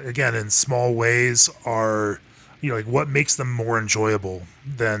in small ways are like what makes them more enjoyable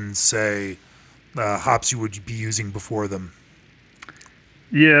than say hops you would be using before them?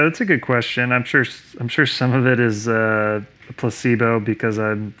 Yeah, that's a good question. I'm sure some of it is a placebo because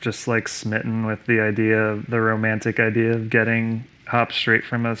I'm just like smitten with the romantic idea of getting hops straight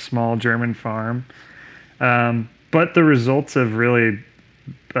from a small German farm. But the results have really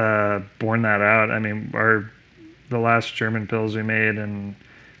borne that out. I mean, the last German pills we made, and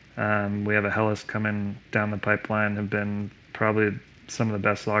we have a Helles coming down the pipeline, have been probably some of the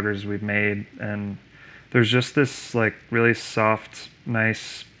best lagers we've made. And there's just this like really soft,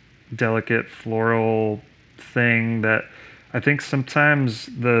 nice, delicate floral thing that I think sometimes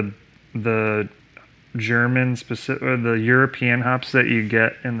the German specific or the European hops that you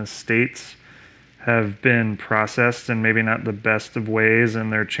get in the States have been processed in maybe not the best of ways,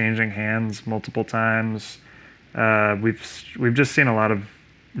 and they're changing hands multiple times. We've just seen a lot of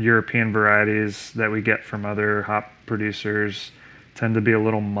European varieties that we get from other hop producers tend to be a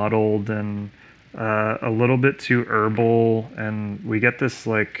little muddled and a little bit too herbal, and we get this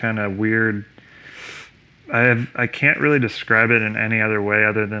like kind of weird. I can't really describe it in any other way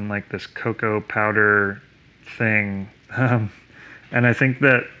other than like this cocoa powder thing, and I think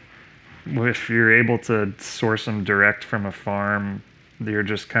that if you're able to source them direct from a farm, you're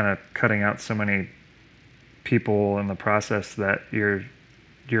just kind of cutting out so many people in the process that you're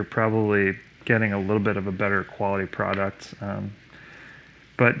probably getting a little bit of a better quality product.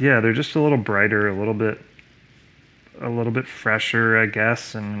 But yeah, they're just a little brighter, a little bit fresher, I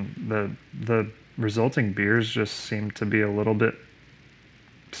guess, and the resulting beers just seem to be a little bit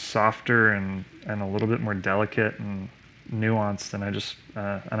softer and a little bit more delicate and nuanced. And I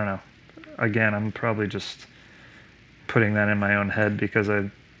don't know. Again, I'm probably just putting that in my own head because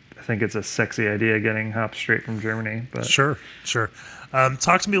I think it's a sexy idea getting hops straight from Germany. But Sure.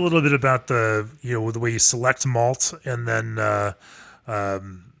 Talk to me a little bit about the way you select malt, and then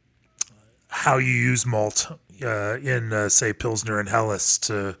how you use malt in say Pilsner and Helles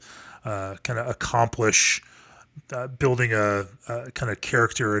to kind of accomplish building a kind of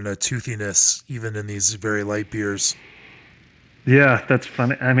character and a toothiness even in these very light beers. yeah, that's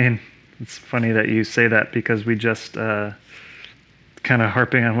funny. I mean, it's funny that you say that because we just kind of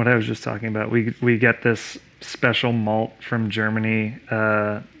harping on what I was just talking about. We get this special malt from Germany,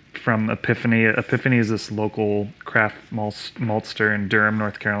 from Epiphany. Epiphany is this local craft maltster in Durham,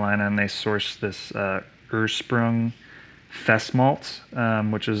 North Carolina, and they source this Ursprung Fest malt,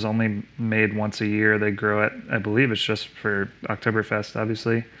 which is only made once a year. They grow it, I believe it's just for Oktoberfest,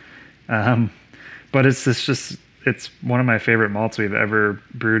 obviously. Um, but it's one of my favorite malts we've ever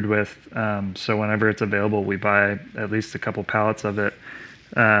brewed with. So whenever it's available, we buy at least a couple pallets of it.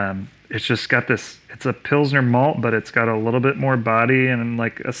 It's just got it's a Pilsner malt, but it's got a little bit more body and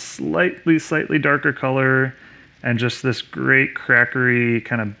like a slightly darker color, and just this great crackery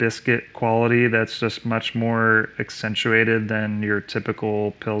kind of biscuit quality that's just much more accentuated than your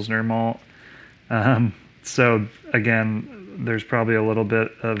typical Pilsner malt. So again, there's probably a little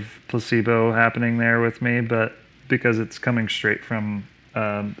bit of placebo happening there with me, but because it's coming straight from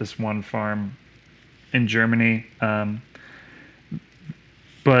this one farm in Germany.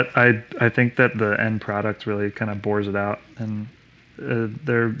 But I think that the end product really kind of bores it out, and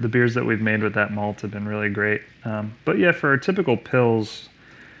the beers that we've made with that malt have been really great. But yeah, for our typical pills,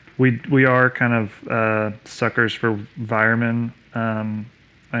 we are kind of suckers for Weyermann.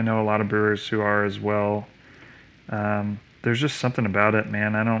 I know a lot of brewers who are as well. There's just something about it,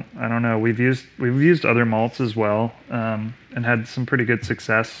 man. I don't know. We've used other malts as well, and had some pretty good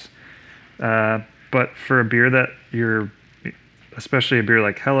success. But for a beer that especially a beer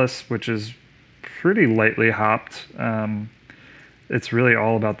like Helles, which is pretty lightly hopped, it's really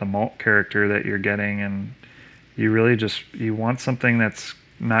all about the malt character that you're getting, and you want something that's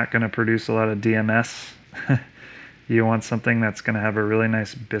not going to produce a lot of DMS. You want something that's going to have a really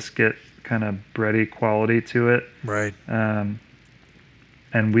nice biscuit kind of bready quality to it. Right. And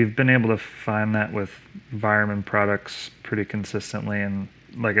we've been able to find that with Vireman products pretty consistently. And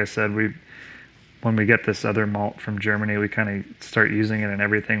like I said, when we get this other malt from Germany, we kind of start using it in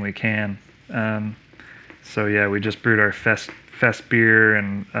everything we can. So yeah, we just brewed our Fest beer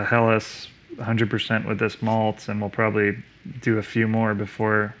and a Helles 100% with this malt, and we'll probably do a few more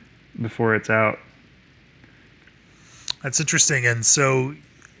before it's out. That's interesting. And so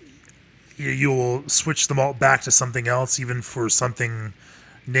you'll switch the malt back to something else, even for something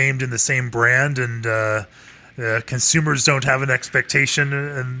named in the same brand, and consumers don't have an expectation,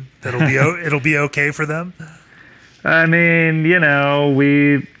 and it'll be okay for them. I mean,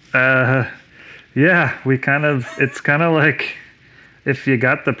 it's kind of like if you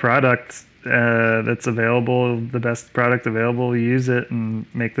got the product that's available, the best product available, use it and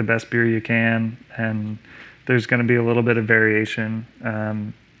make the best beer you can. And there's going to be a little bit of variation,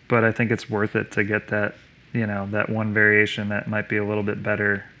 but I think it's worth it to get that, that one variation that might be a little bit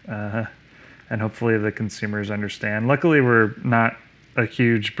better. And hopefully the consumers understand. Luckily, we're not a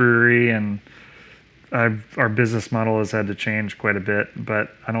huge brewery, and our business model has had to change quite a bit,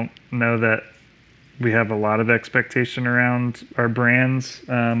 but I don't know that we have a lot of expectation around our brands,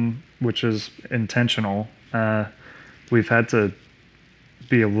 which is intentional. We've had to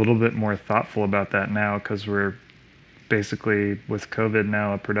be a little bit more thoughtful about that now, because we're basically, with COVID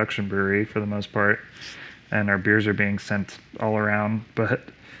now, a production brewery for the most part, and our beers are being sent all around. But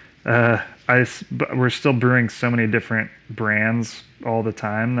we're still brewing so many different brands all the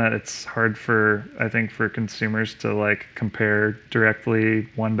time that it's hard for consumers to like compare directly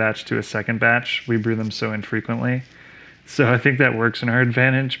one batch to a second batch. We brew them so infrequently, so I think that works in our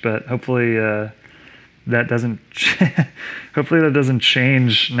advantage. But hopefully that doesn't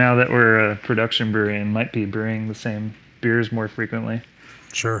change now that we're a production brewery and might be brewing the same beers more frequently.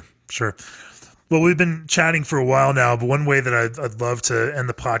 Sure. Well, we've been chatting for a while now, but one way that I'd love to end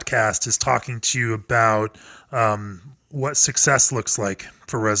the podcast is talking to you about what success looks like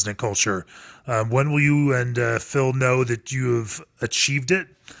for Resident Culture. When will you and Phil know that you have achieved it?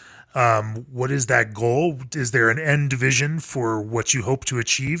 What is that goal? Is there an end vision for what you hope to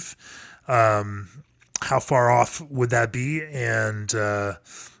achieve? How far off would that be? And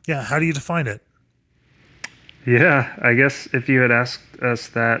how do you define it? Yeah, I guess if you had asked us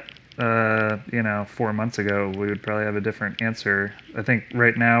that 4 months ago, we would probably have a different answer. I think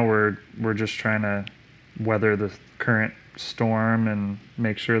right now we're just trying to weather the current storm and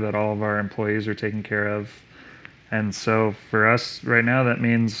make sure that all of our employees are taken care of. And so for us right now, that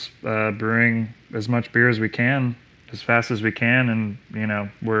means brewing as much beer as we can, as fast as we can. And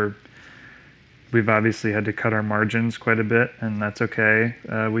we've obviously had to cut our margins quite a bit, and that's okay.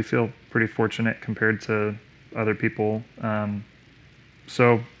 We feel pretty fortunate compared to other people.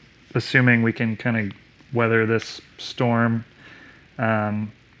 So assuming we can kind of weather this storm,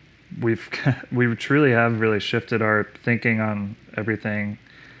 we truly have really shifted our thinking on everything,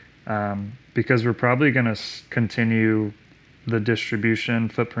 because we're probably going to continue the distribution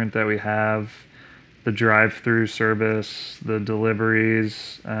footprint that we have, the drive-through service, the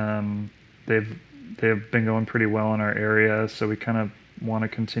deliveries. They've been going pretty well in our area, so we kind of want to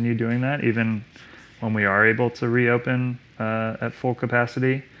continue doing that even when we are able to reopen at full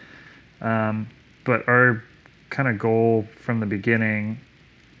capacity. But our kind of goal from the beginning,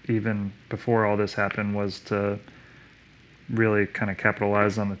 even before all this happened, was to really kind of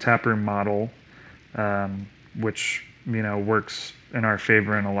capitalize on the taproom model, which works in our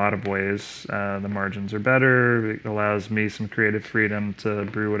favor in a lot of ways. The margins are better. It allows me some creative freedom to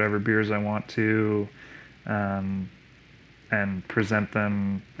brew whatever beers I want to, and present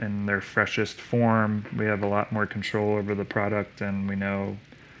them in their freshest form. We have a lot more control over the product, and we know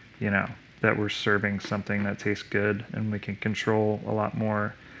that we're serving something that tastes good, and we can control a lot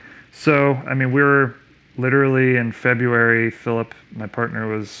more. So, I mean, we were literally in February, Philip, my partner,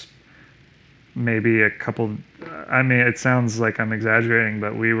 was maybe it sounds like I'm exaggerating,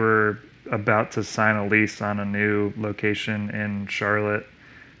 but we were about to sign a lease on a new location in Charlotte.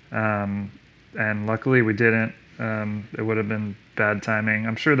 And luckily we didn't. It would have been bad timing.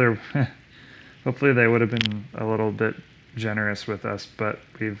 I'm sure hopefully they would have been a little bit generous with us, but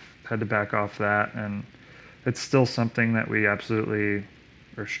we've had to back off that, and it's still something that we absolutely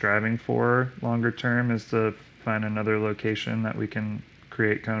are striving for longer term, is to find another location that we can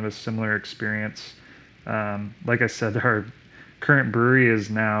create kind of a similar experience. Like I said, our current brewery is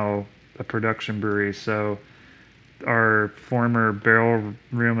now a production brewery, so our former barrel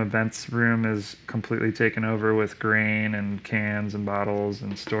room events room is completely taken over with grain and cans and bottles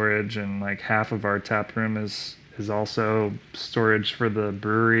and storage, and like half of our tap room is also storage for the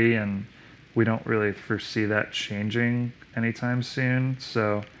brewery, and we don't really foresee that changing anytime soon.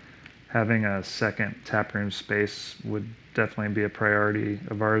 So having a second tap room space would definitely be a priority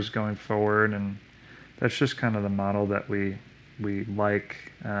of ours going forward, and that's just kind of the model that we like,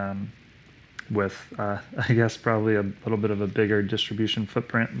 with I guess probably a little bit of a bigger distribution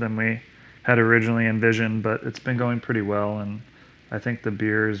footprint than we had originally envisioned, but it's been going pretty well, and I think the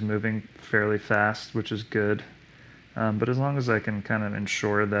beer is moving fairly fast, which is good. But as long as I can kind of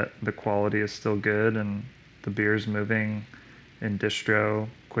ensure that the quality is still good and the beer's moving in distro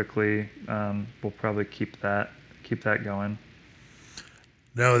quickly, we'll probably keep that going.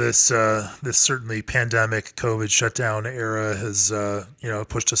 No, this certainly pandemic COVID shutdown era has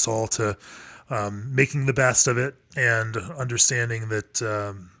pushed us all to making the best of it, and understanding that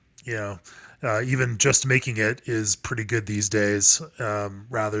even just making it is pretty good these days,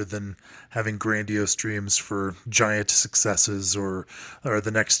 rather than having grandiose dreams for giant successes or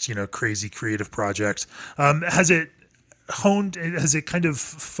the next crazy creative project. Has it kind of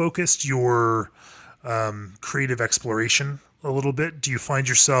focused your creative exploration a little bit? Do you find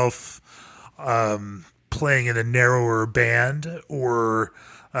yourself playing in a narrower band, or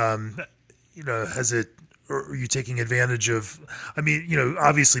has it, or are you taking advantage of,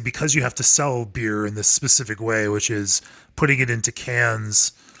 obviously because you have to sell beer in this specific way, which is putting it into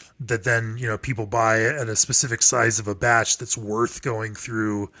cans that then, people buy at a specific size of a batch that's worth going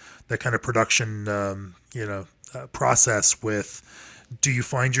through that kind of production, process with. Do you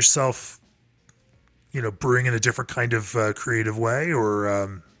find yourself, brewing in a different kind of creative way,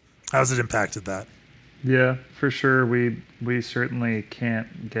 or how's it impacted that? Yeah, for sure. We certainly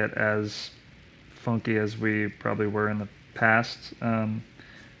can't get as funky as we probably were in the past.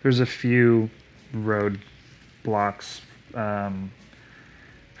 There's a few road blocks.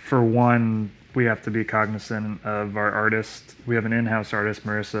 For one, we have to be cognizant of our artist. We have an in-house artist,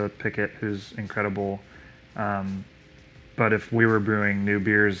 Marissa Pickett, who's incredible. But if we were brewing new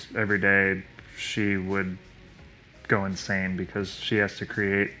beers every day, she would go insane, because she has to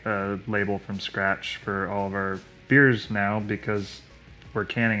create a label from scratch for all of our beers now, because we're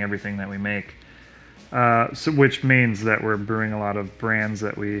canning everything that we make. So which means that we're brewing a lot of brands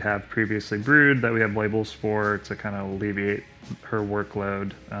that we have previously brewed that we have labels for, to kind of alleviate her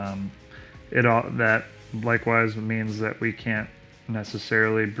workload. That likewise means that we can't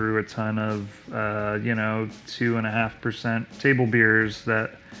necessarily brew a ton of 2.5% table beers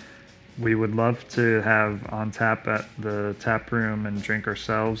that we would love to have on tap at the tap room and drink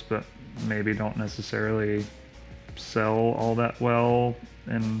ourselves, but maybe don't necessarily sell all that well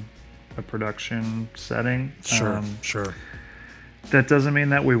in a production setting. Sure. That doesn't mean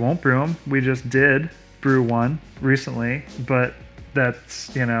that we won't brew them. We just did brew one recently, but that's,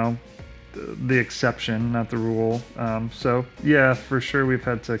 the exception, not the rule. So yeah, for sure we've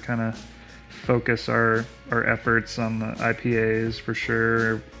had to kind of focus our efforts on the IPAs for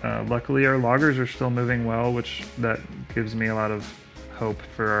sure. Luckily our lagers are still moving well, which that gives me a lot of hope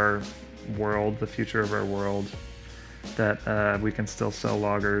for our world, the future of our world, that we can still sell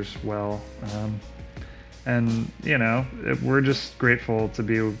lagers well. And we're just grateful to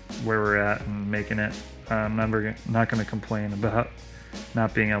be where we're at and making it. I'm not going to complain about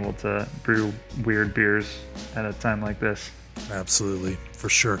not being able to brew weird beers at a time like this. Absolutely, for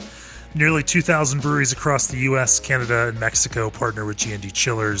sure. Nearly 2,000 breweries across the U.S., Canada, and Mexico partner with G&D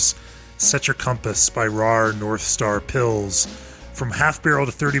Chillers. Set your compass by RAR North Star Pils. From half-barrel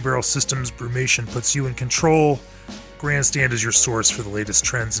to 30-barrel systems, Brewmation puts you in control. Grandstand is your source for the latest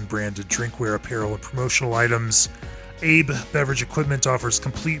trends in branded drinkware, apparel, and promotional items. Abe Beverage Equipment offers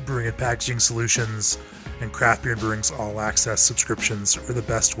complete brewing and packaging solutions, and Craft Beer and Brewing's all-access subscriptions are the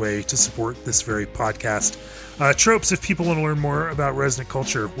best way to support this very podcast. Tropes, if people want to learn more about Resident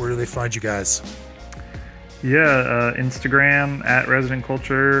Culture, where do they find you guys? Yeah, Instagram at Resident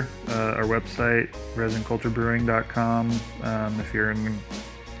Culture, our website, residentculturebrewing.com. If you're in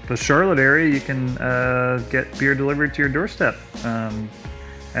the Charlotte area, you can get beer delivered to your doorstep.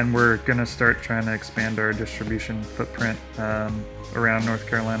 And we're going to start trying to expand our distribution footprint around North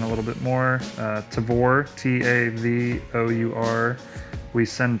Carolina a little bit more. Tavour, Tavour, we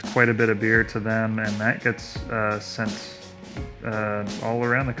send quite a bit of beer to them, and that gets sent all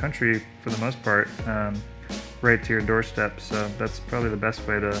around the country for the most part, right to your doorstep. So that's probably the best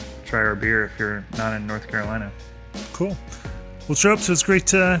way to try our beer if you're not in North Carolina. Cool. Well, Tropes, it was great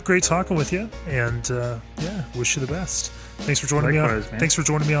talking with you, and wish you the best. Thanks for joining me on. Man. Thanks for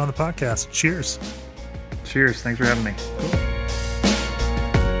joining me on the podcast. Cheers. cheers. Thanks for having me.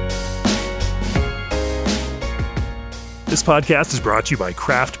 This podcast is brought to you by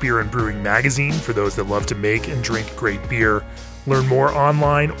Craft Beer and Brewing Magazine for those that love to make and drink great beer. Learn more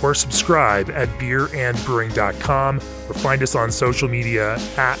online or subscribe at beerandbrewing.com or find us on social media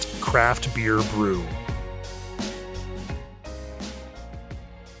at Craft Beer Brew.